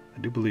 I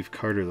do believe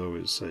Carter, though,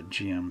 is a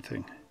GM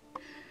thing.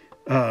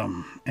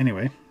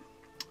 Anyway,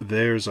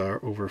 there's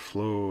our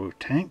overflow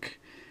tank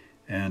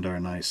and our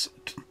nice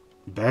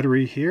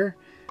battery here.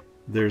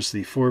 There's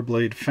the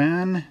 4-blade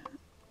fan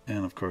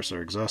and, of course,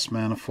 our exhaust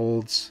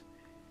manifolds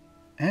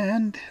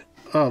and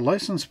a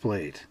license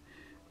plate.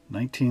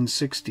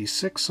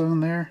 1966 on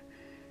there.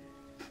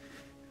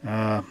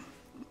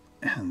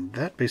 And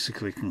that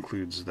basically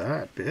concludes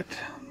that bit.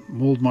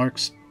 Mold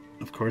marks,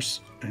 of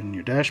course, in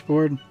your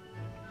dashboard.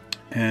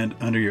 And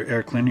under your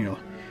air cleaner, you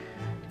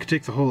could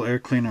take the whole air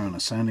cleaner on a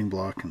sanding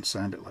block and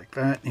sand it like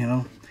that, you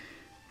know.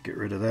 Get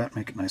rid of that,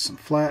 make it nice and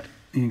flat.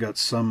 And you got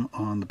some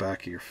on the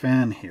back of your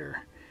fan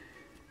here.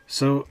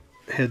 So,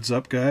 heads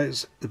up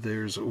guys,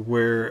 there's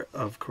where,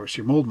 of course,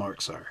 your mold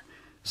marks are.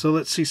 So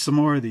let's see some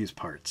more of these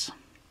parts.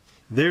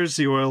 There's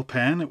the oil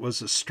pan. It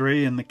was a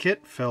stray in the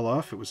kit, fell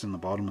off. It was in the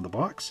bottom of the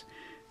box.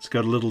 It's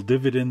got a little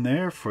divot in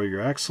there for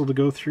your axle to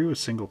go through, a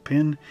single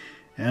pin,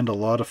 and a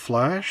lot of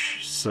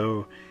flash.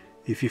 So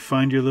if you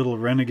find your little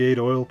Renegade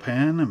oil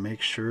pan,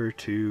 make sure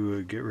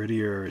to get rid of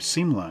your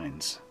seam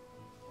lines.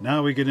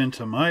 Now we get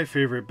into my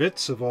favorite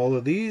bits of all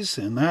of these,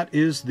 and that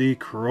is the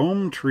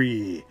chrome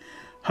tree.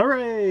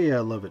 Hooray! I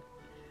love it.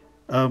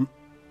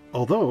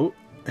 Although,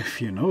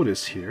 if you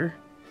notice here,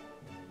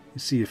 you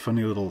see a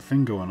funny little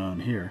thing going on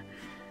here.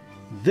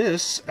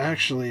 This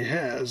actually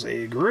has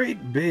a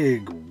great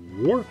big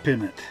warp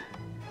in it.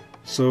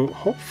 So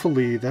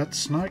hopefully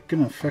that's not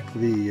going to affect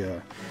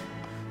the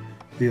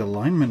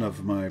alignment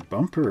of my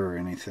bumper or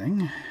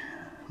anything.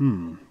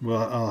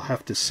 Well, I'll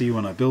have to see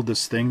when I build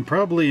this thing,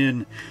 probably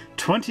in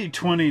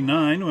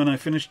 2029 when I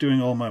finish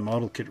doing all my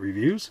model kit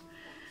reviews.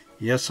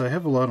 Yes, I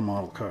have a lot of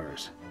model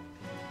cars,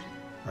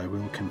 I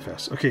will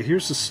confess. Okay,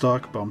 here's the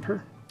stock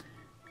bumper.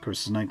 Of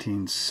course, it's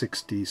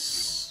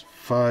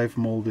 1965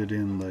 molded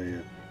in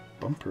the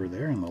bumper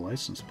there in the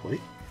license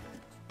plate.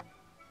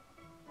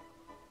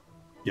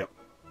 Yep,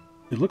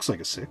 it looks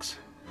like a 6,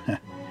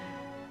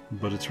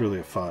 but it's really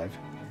a 5.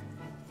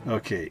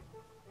 Okay.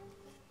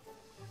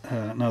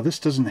 Now this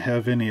doesn't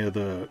have any of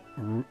the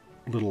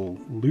little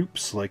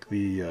loops like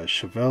the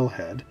Chevelle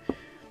had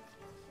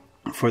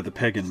for the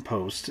peg and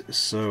post,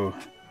 so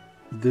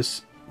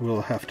this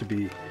will have to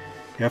be, you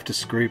have to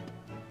scrape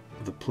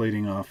the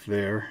plating off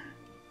there,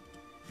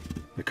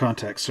 the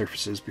contact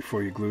surfaces,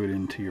 before you glue it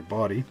into your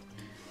body.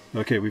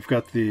 Okay, we've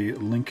got the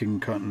Lincoln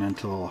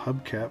Continental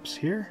hubcaps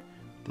here,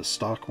 the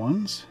stock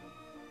ones,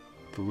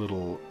 the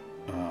little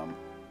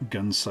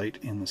gun sight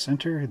in the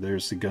center,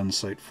 there's the gun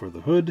sight for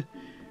the hood,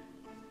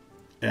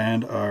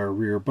 and our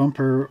rear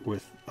bumper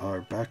with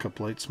our backup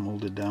lights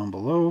molded down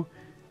below.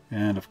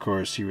 And of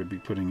course you would be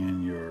putting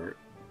in your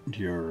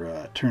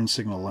turn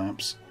signal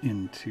lamps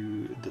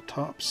into the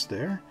tops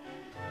there.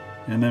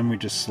 And then we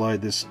just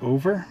slide this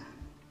over.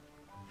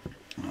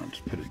 I'll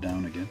just put it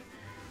down again.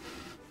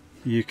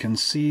 You can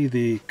see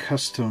the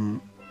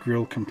custom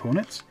grille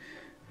components.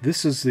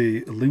 This is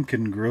the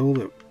Lincoln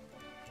grille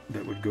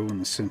that would go in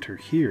the center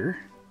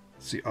here.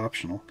 It's the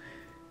optional.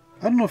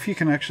 I don't know if you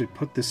can actually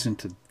put this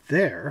into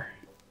there,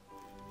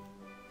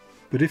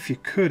 but if you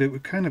could, it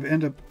would kind of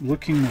end up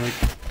looking like...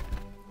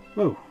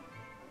 Whoa!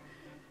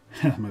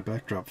 My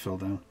backdrop fell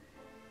down.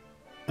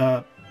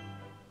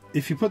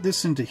 If you put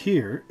this into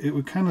here, it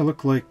would kind of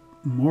look like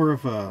more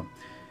of a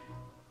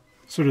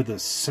sort of the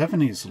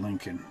 70s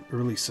Lincoln,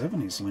 early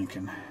 70s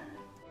Lincoln.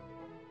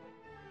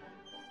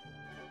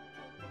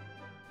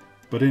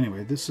 But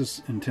anyway, this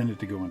is intended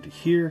to go into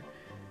here,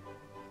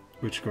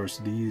 which of course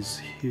these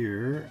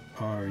here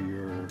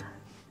are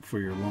for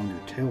your longer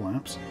tail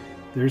lamps.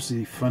 There's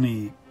the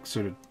funny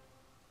sort of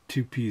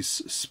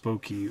two-piece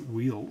spokey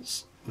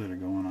wheels that are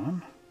going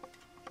on.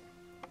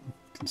 You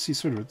can see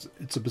sort of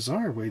it's a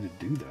bizarre way to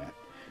do that.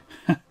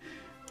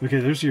 Okay,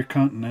 there's your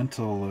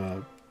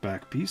Continental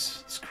back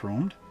piece. It's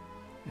chromed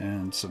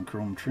and some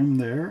chrome trim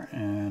there,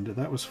 and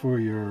that was for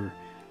your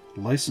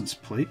license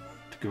plate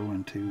to go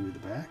into the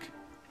back.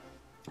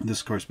 This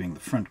of course being the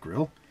front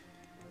grille.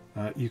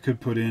 You could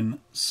put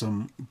in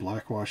some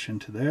black wash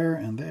into there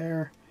and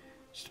there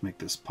just to make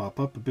this pop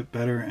up a bit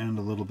better, and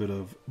a little bit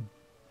of,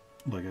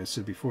 like I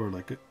said before,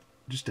 like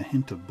just a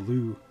hint of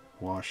blue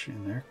wash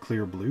in there,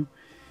 clear blue.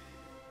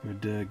 It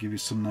would give you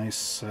some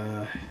nice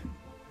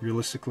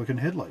realistic looking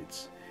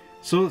headlights.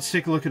 So let's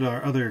take a look at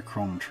our other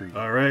chrome tree.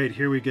 Alright,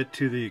 here we get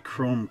to the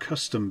chrome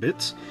custom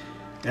bits.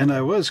 And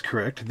I was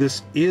correct,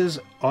 this is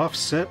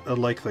offset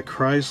like the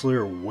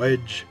Chrysler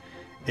Wedge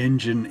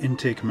engine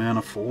intake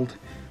manifold,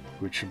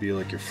 which would be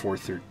like your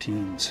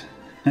 413s.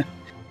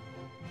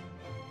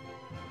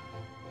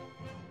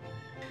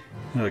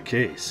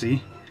 Okay,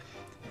 see?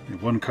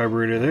 One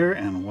carburetor there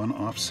and one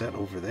offset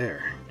over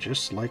there,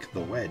 just like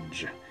the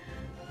Wedge.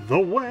 The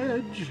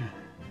Wedge!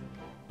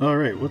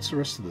 Alright, what's the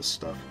rest of this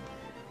stuff?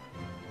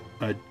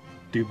 I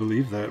do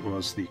believe that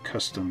was the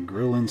custom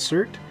grille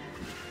insert.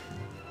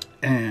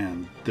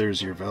 And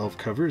there's your valve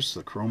covers,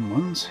 the chrome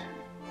ones,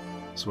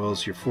 as well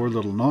as your 4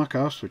 little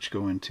knockoffs which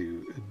go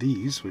into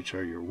these, which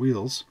are your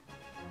wheels.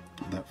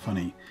 That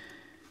funny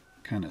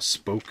kind of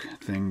spoke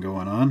thing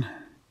going on.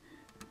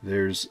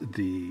 There's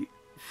the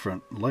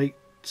front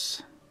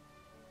lights,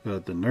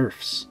 the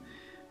Nerfs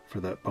for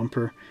that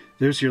bumper.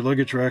 There's your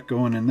luggage rack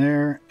going in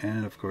there,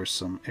 and of course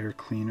some air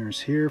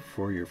cleaners here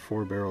for your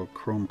 4-barrel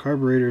chrome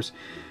carburetors,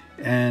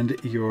 and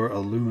your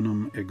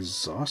aluminum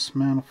exhaust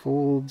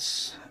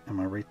manifolds. Am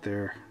I right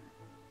there?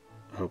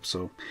 I hope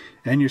so.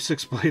 And your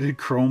 6-bladed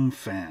chrome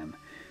fan.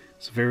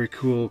 It's very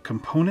cool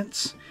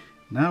components.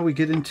 Now we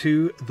get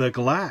into the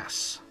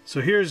glass.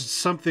 So here's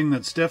something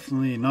that's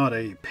definitely not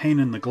a pain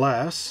in the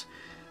glass,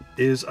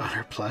 is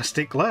our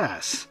plastic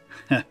glass.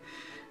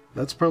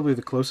 That's probably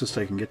the closest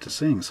I can get to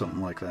saying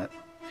something like that.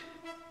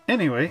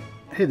 Anyway,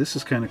 hey, this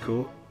is kind of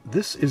cool.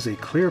 This is a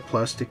clear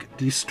plastic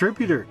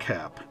distributor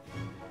cap.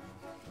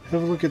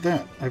 Have a look at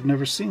that. I've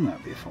never seen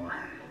that before.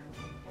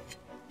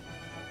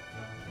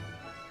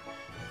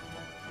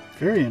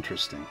 Very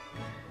interesting.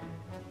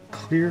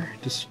 Clear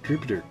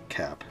distributor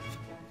cap.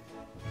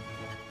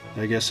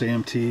 I guess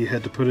AMT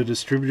had to put a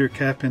distributor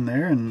cap in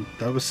there, and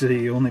that was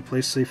the only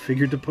place they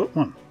figured to put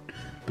one.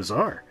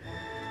 Bizarre.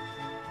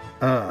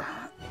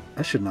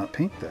 I should not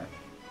paint that.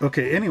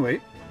 Okay, anyway,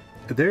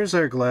 there's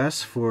our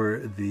glass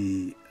for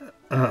the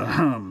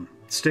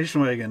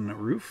station wagon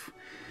roof.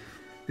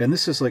 And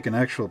this is like an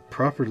actual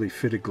properly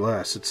fitted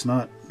glass. It's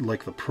not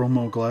like the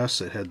promo glass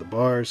that had the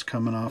bars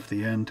coming off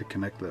the end to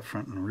connect the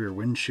front and rear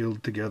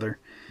windshield together.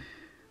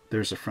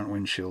 There's a front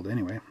windshield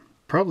anyway.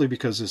 Probably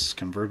because this is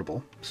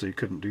convertible, so you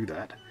couldn't do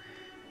that.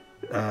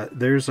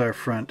 There's our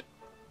front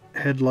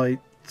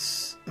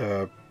headlights,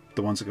 the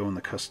ones that go in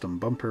the custom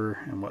bumper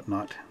and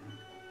whatnot.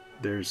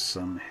 There's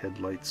some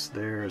headlights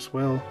there as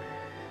well,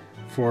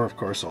 for of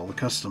course all the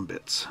custom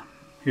bits.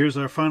 Here's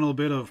our final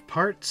bit of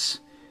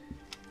parts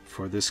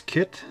for this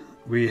kit.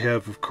 We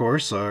have of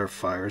course our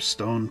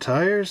Firestone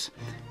tires.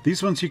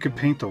 These ones you could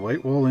paint the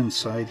white wall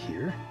inside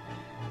here,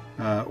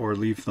 or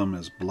leave them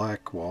as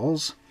black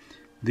walls.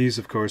 These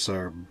of course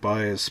are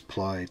bias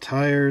ply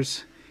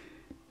tires.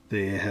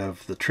 They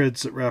have the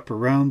treads that wrap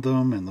around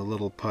them and the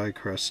little pie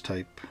crust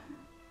type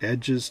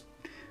edges.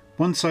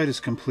 One side is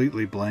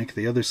completely blank.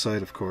 The other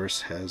side of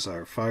course has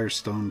our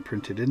Firestone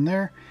printed in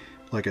there.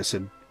 Like I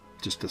said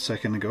just a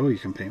second ago, you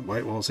can paint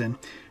white walls in.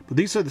 But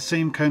these are the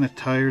same kind of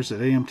tires that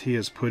AMT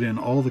has put in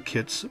all the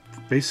kits,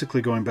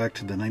 basically going back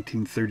to the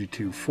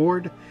 1932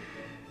 Ford.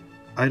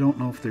 I don't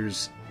know if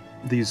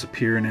these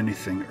appear in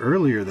anything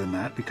earlier than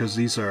that, because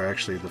these are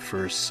actually the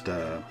first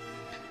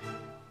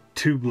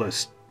tube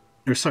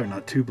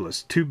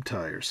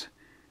tires.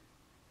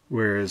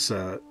 Whereas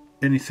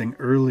anything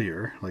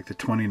earlier, like the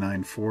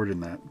 29 Ford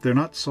and that, they're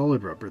not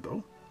solid rubber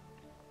though,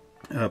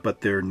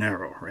 but they're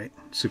narrow, right?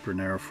 Super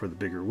narrow for the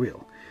bigger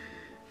wheel.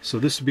 So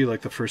this would be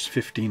like the first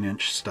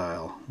 15-inch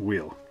style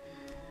wheel.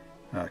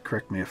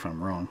 Correct me if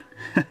I'm wrong.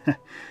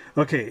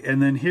 Okay,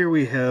 and then here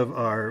we have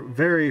our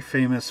very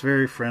famous,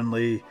 very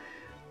friendly,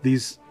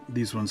 these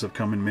ones have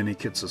come in mini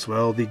kits as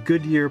well, the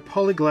Goodyear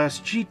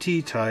Polyglass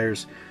GT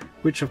tires,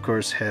 which of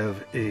course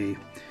have a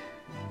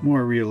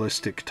more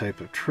realistic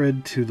type of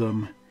tread to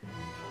them.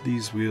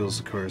 These wheels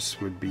of course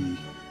would be,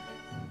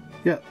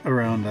 yeah,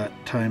 around that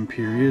time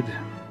period,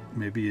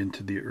 maybe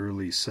into the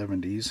early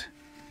 70s.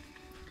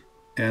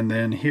 And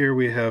then here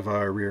we have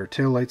our rear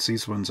tail lights.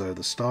 These ones are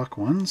the stock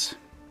ones.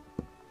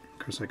 Of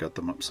course I got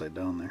them upside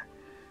down there.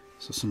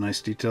 So some nice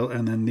detail.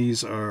 And then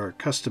these are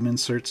custom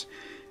inserts.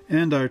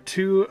 And our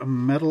two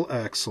metal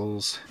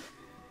axles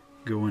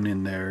going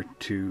in there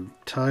to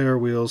tie our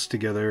wheels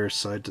together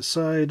side to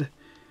side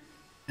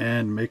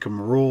and make them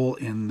roll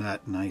in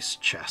that nice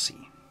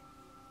chassis.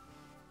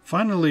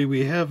 Finally,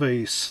 we have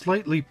a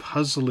slightly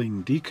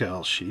puzzling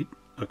decal sheet,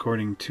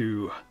 according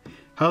to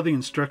how the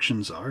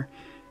instructions are.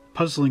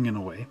 Puzzling in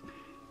a way,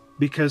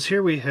 because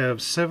here we have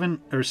 6,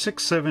 7,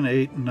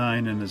 8,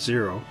 9 and a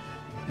 0,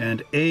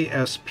 and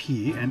ASP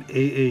and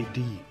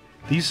AAD.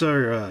 These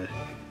are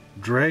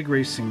drag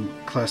racing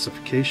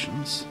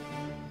classifications.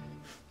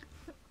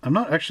 I'm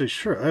not actually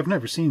sure. I've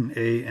never seen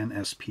A and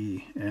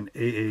SP and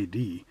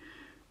AAD.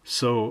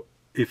 So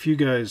if you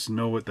guys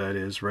know what that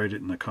is, write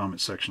it in the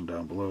comment section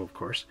down below, of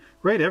course.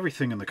 Write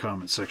everything in the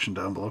comment section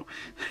down below.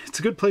 It's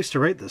a good place to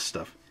write this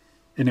stuff.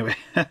 Anyway.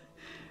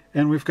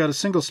 And we've got a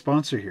single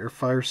sponsor here,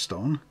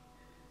 Firestone.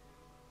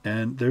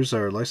 And there's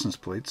our license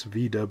plates,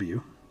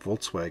 VW,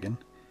 Volkswagen.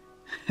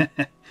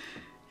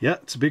 Yeah,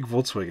 it's a big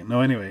Volkswagen.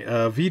 No, anyway,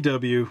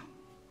 VW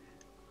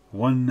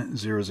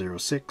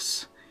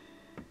 1006.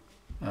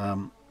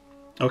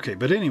 Okay,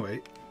 but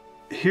anyway,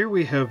 here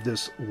we have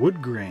this wood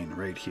grain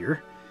right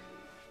here.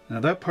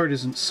 Now that part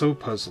isn't so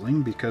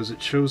puzzling because it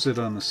shows it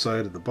on the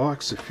side of the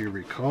box, if you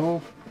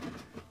recall.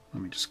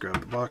 Let me just grab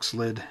the box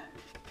lid.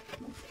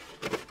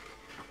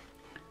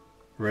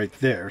 Right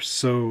there.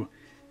 So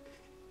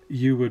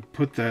you would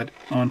put that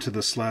onto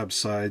the slab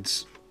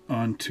sides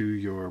onto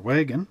your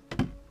wagon.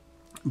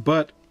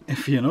 But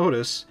if you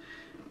notice,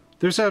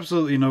 there's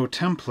absolutely no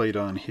template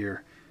on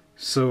here.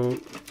 So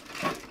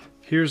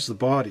here's the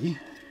body.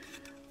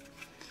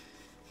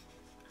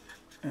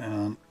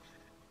 And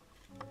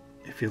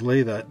if you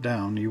lay that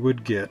down, you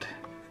would get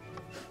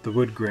the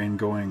wood grain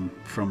going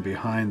from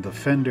behind the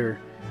fender,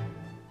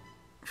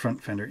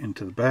 front fender,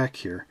 into the back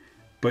here.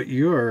 But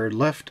you're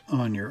left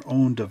on your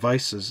own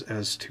devices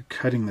as to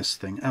cutting this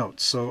thing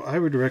out. So I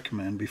would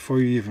recommend, before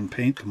you even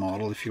paint the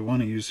model, if you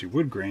want to use your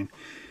wood grain,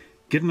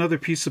 get another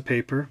piece of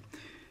paper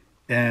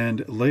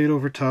and lay it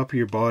over top of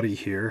your body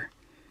here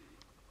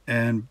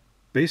and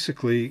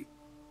basically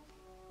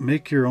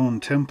make your own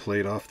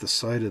template off the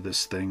side of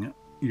this thing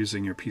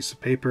using your piece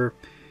of paper,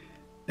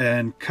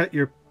 and cut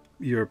your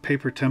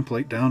paper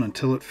template down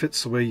until it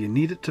fits the way you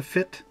need it to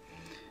fit,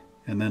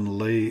 and then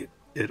lay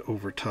it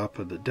over top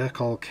of the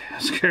decal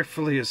as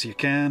carefully as you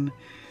can,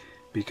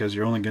 because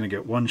you're only going to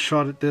get one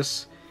shot at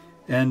this,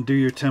 and do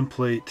your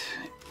template,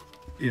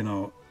 you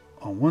know,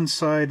 on one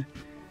side,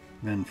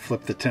 then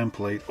flip the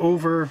template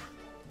over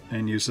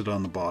and use it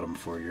on the bottom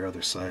for your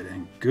other side.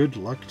 And good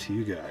luck to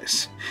you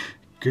guys.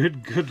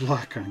 Good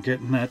luck on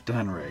getting that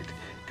done right,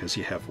 because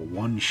you have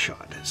one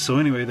shot. So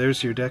anyway,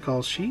 there's your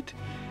decal sheet,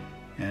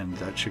 and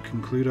that should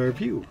conclude our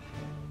view.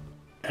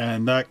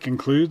 And that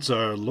concludes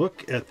our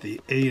look at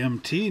the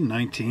AMT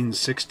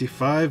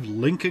 1965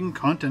 Lincoln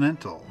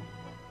Continental.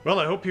 Well,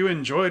 I hope you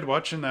enjoyed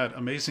watching that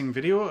amazing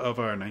video of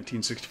our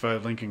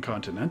 1965 Lincoln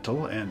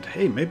Continental, and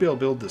hey, maybe I'll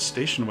build the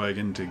station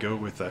wagon to go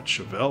with that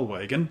Chevelle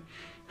wagon.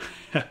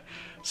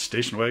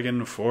 Station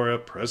wagon for a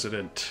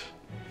president.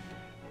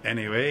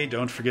 Anyway,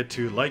 don't forget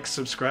to like,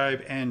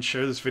 subscribe, and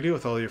share this video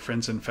with all your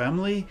friends and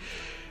family.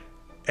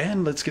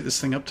 And let's get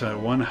this thing up to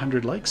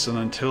 100 likes, and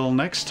until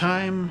next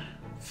time,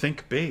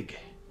 think big.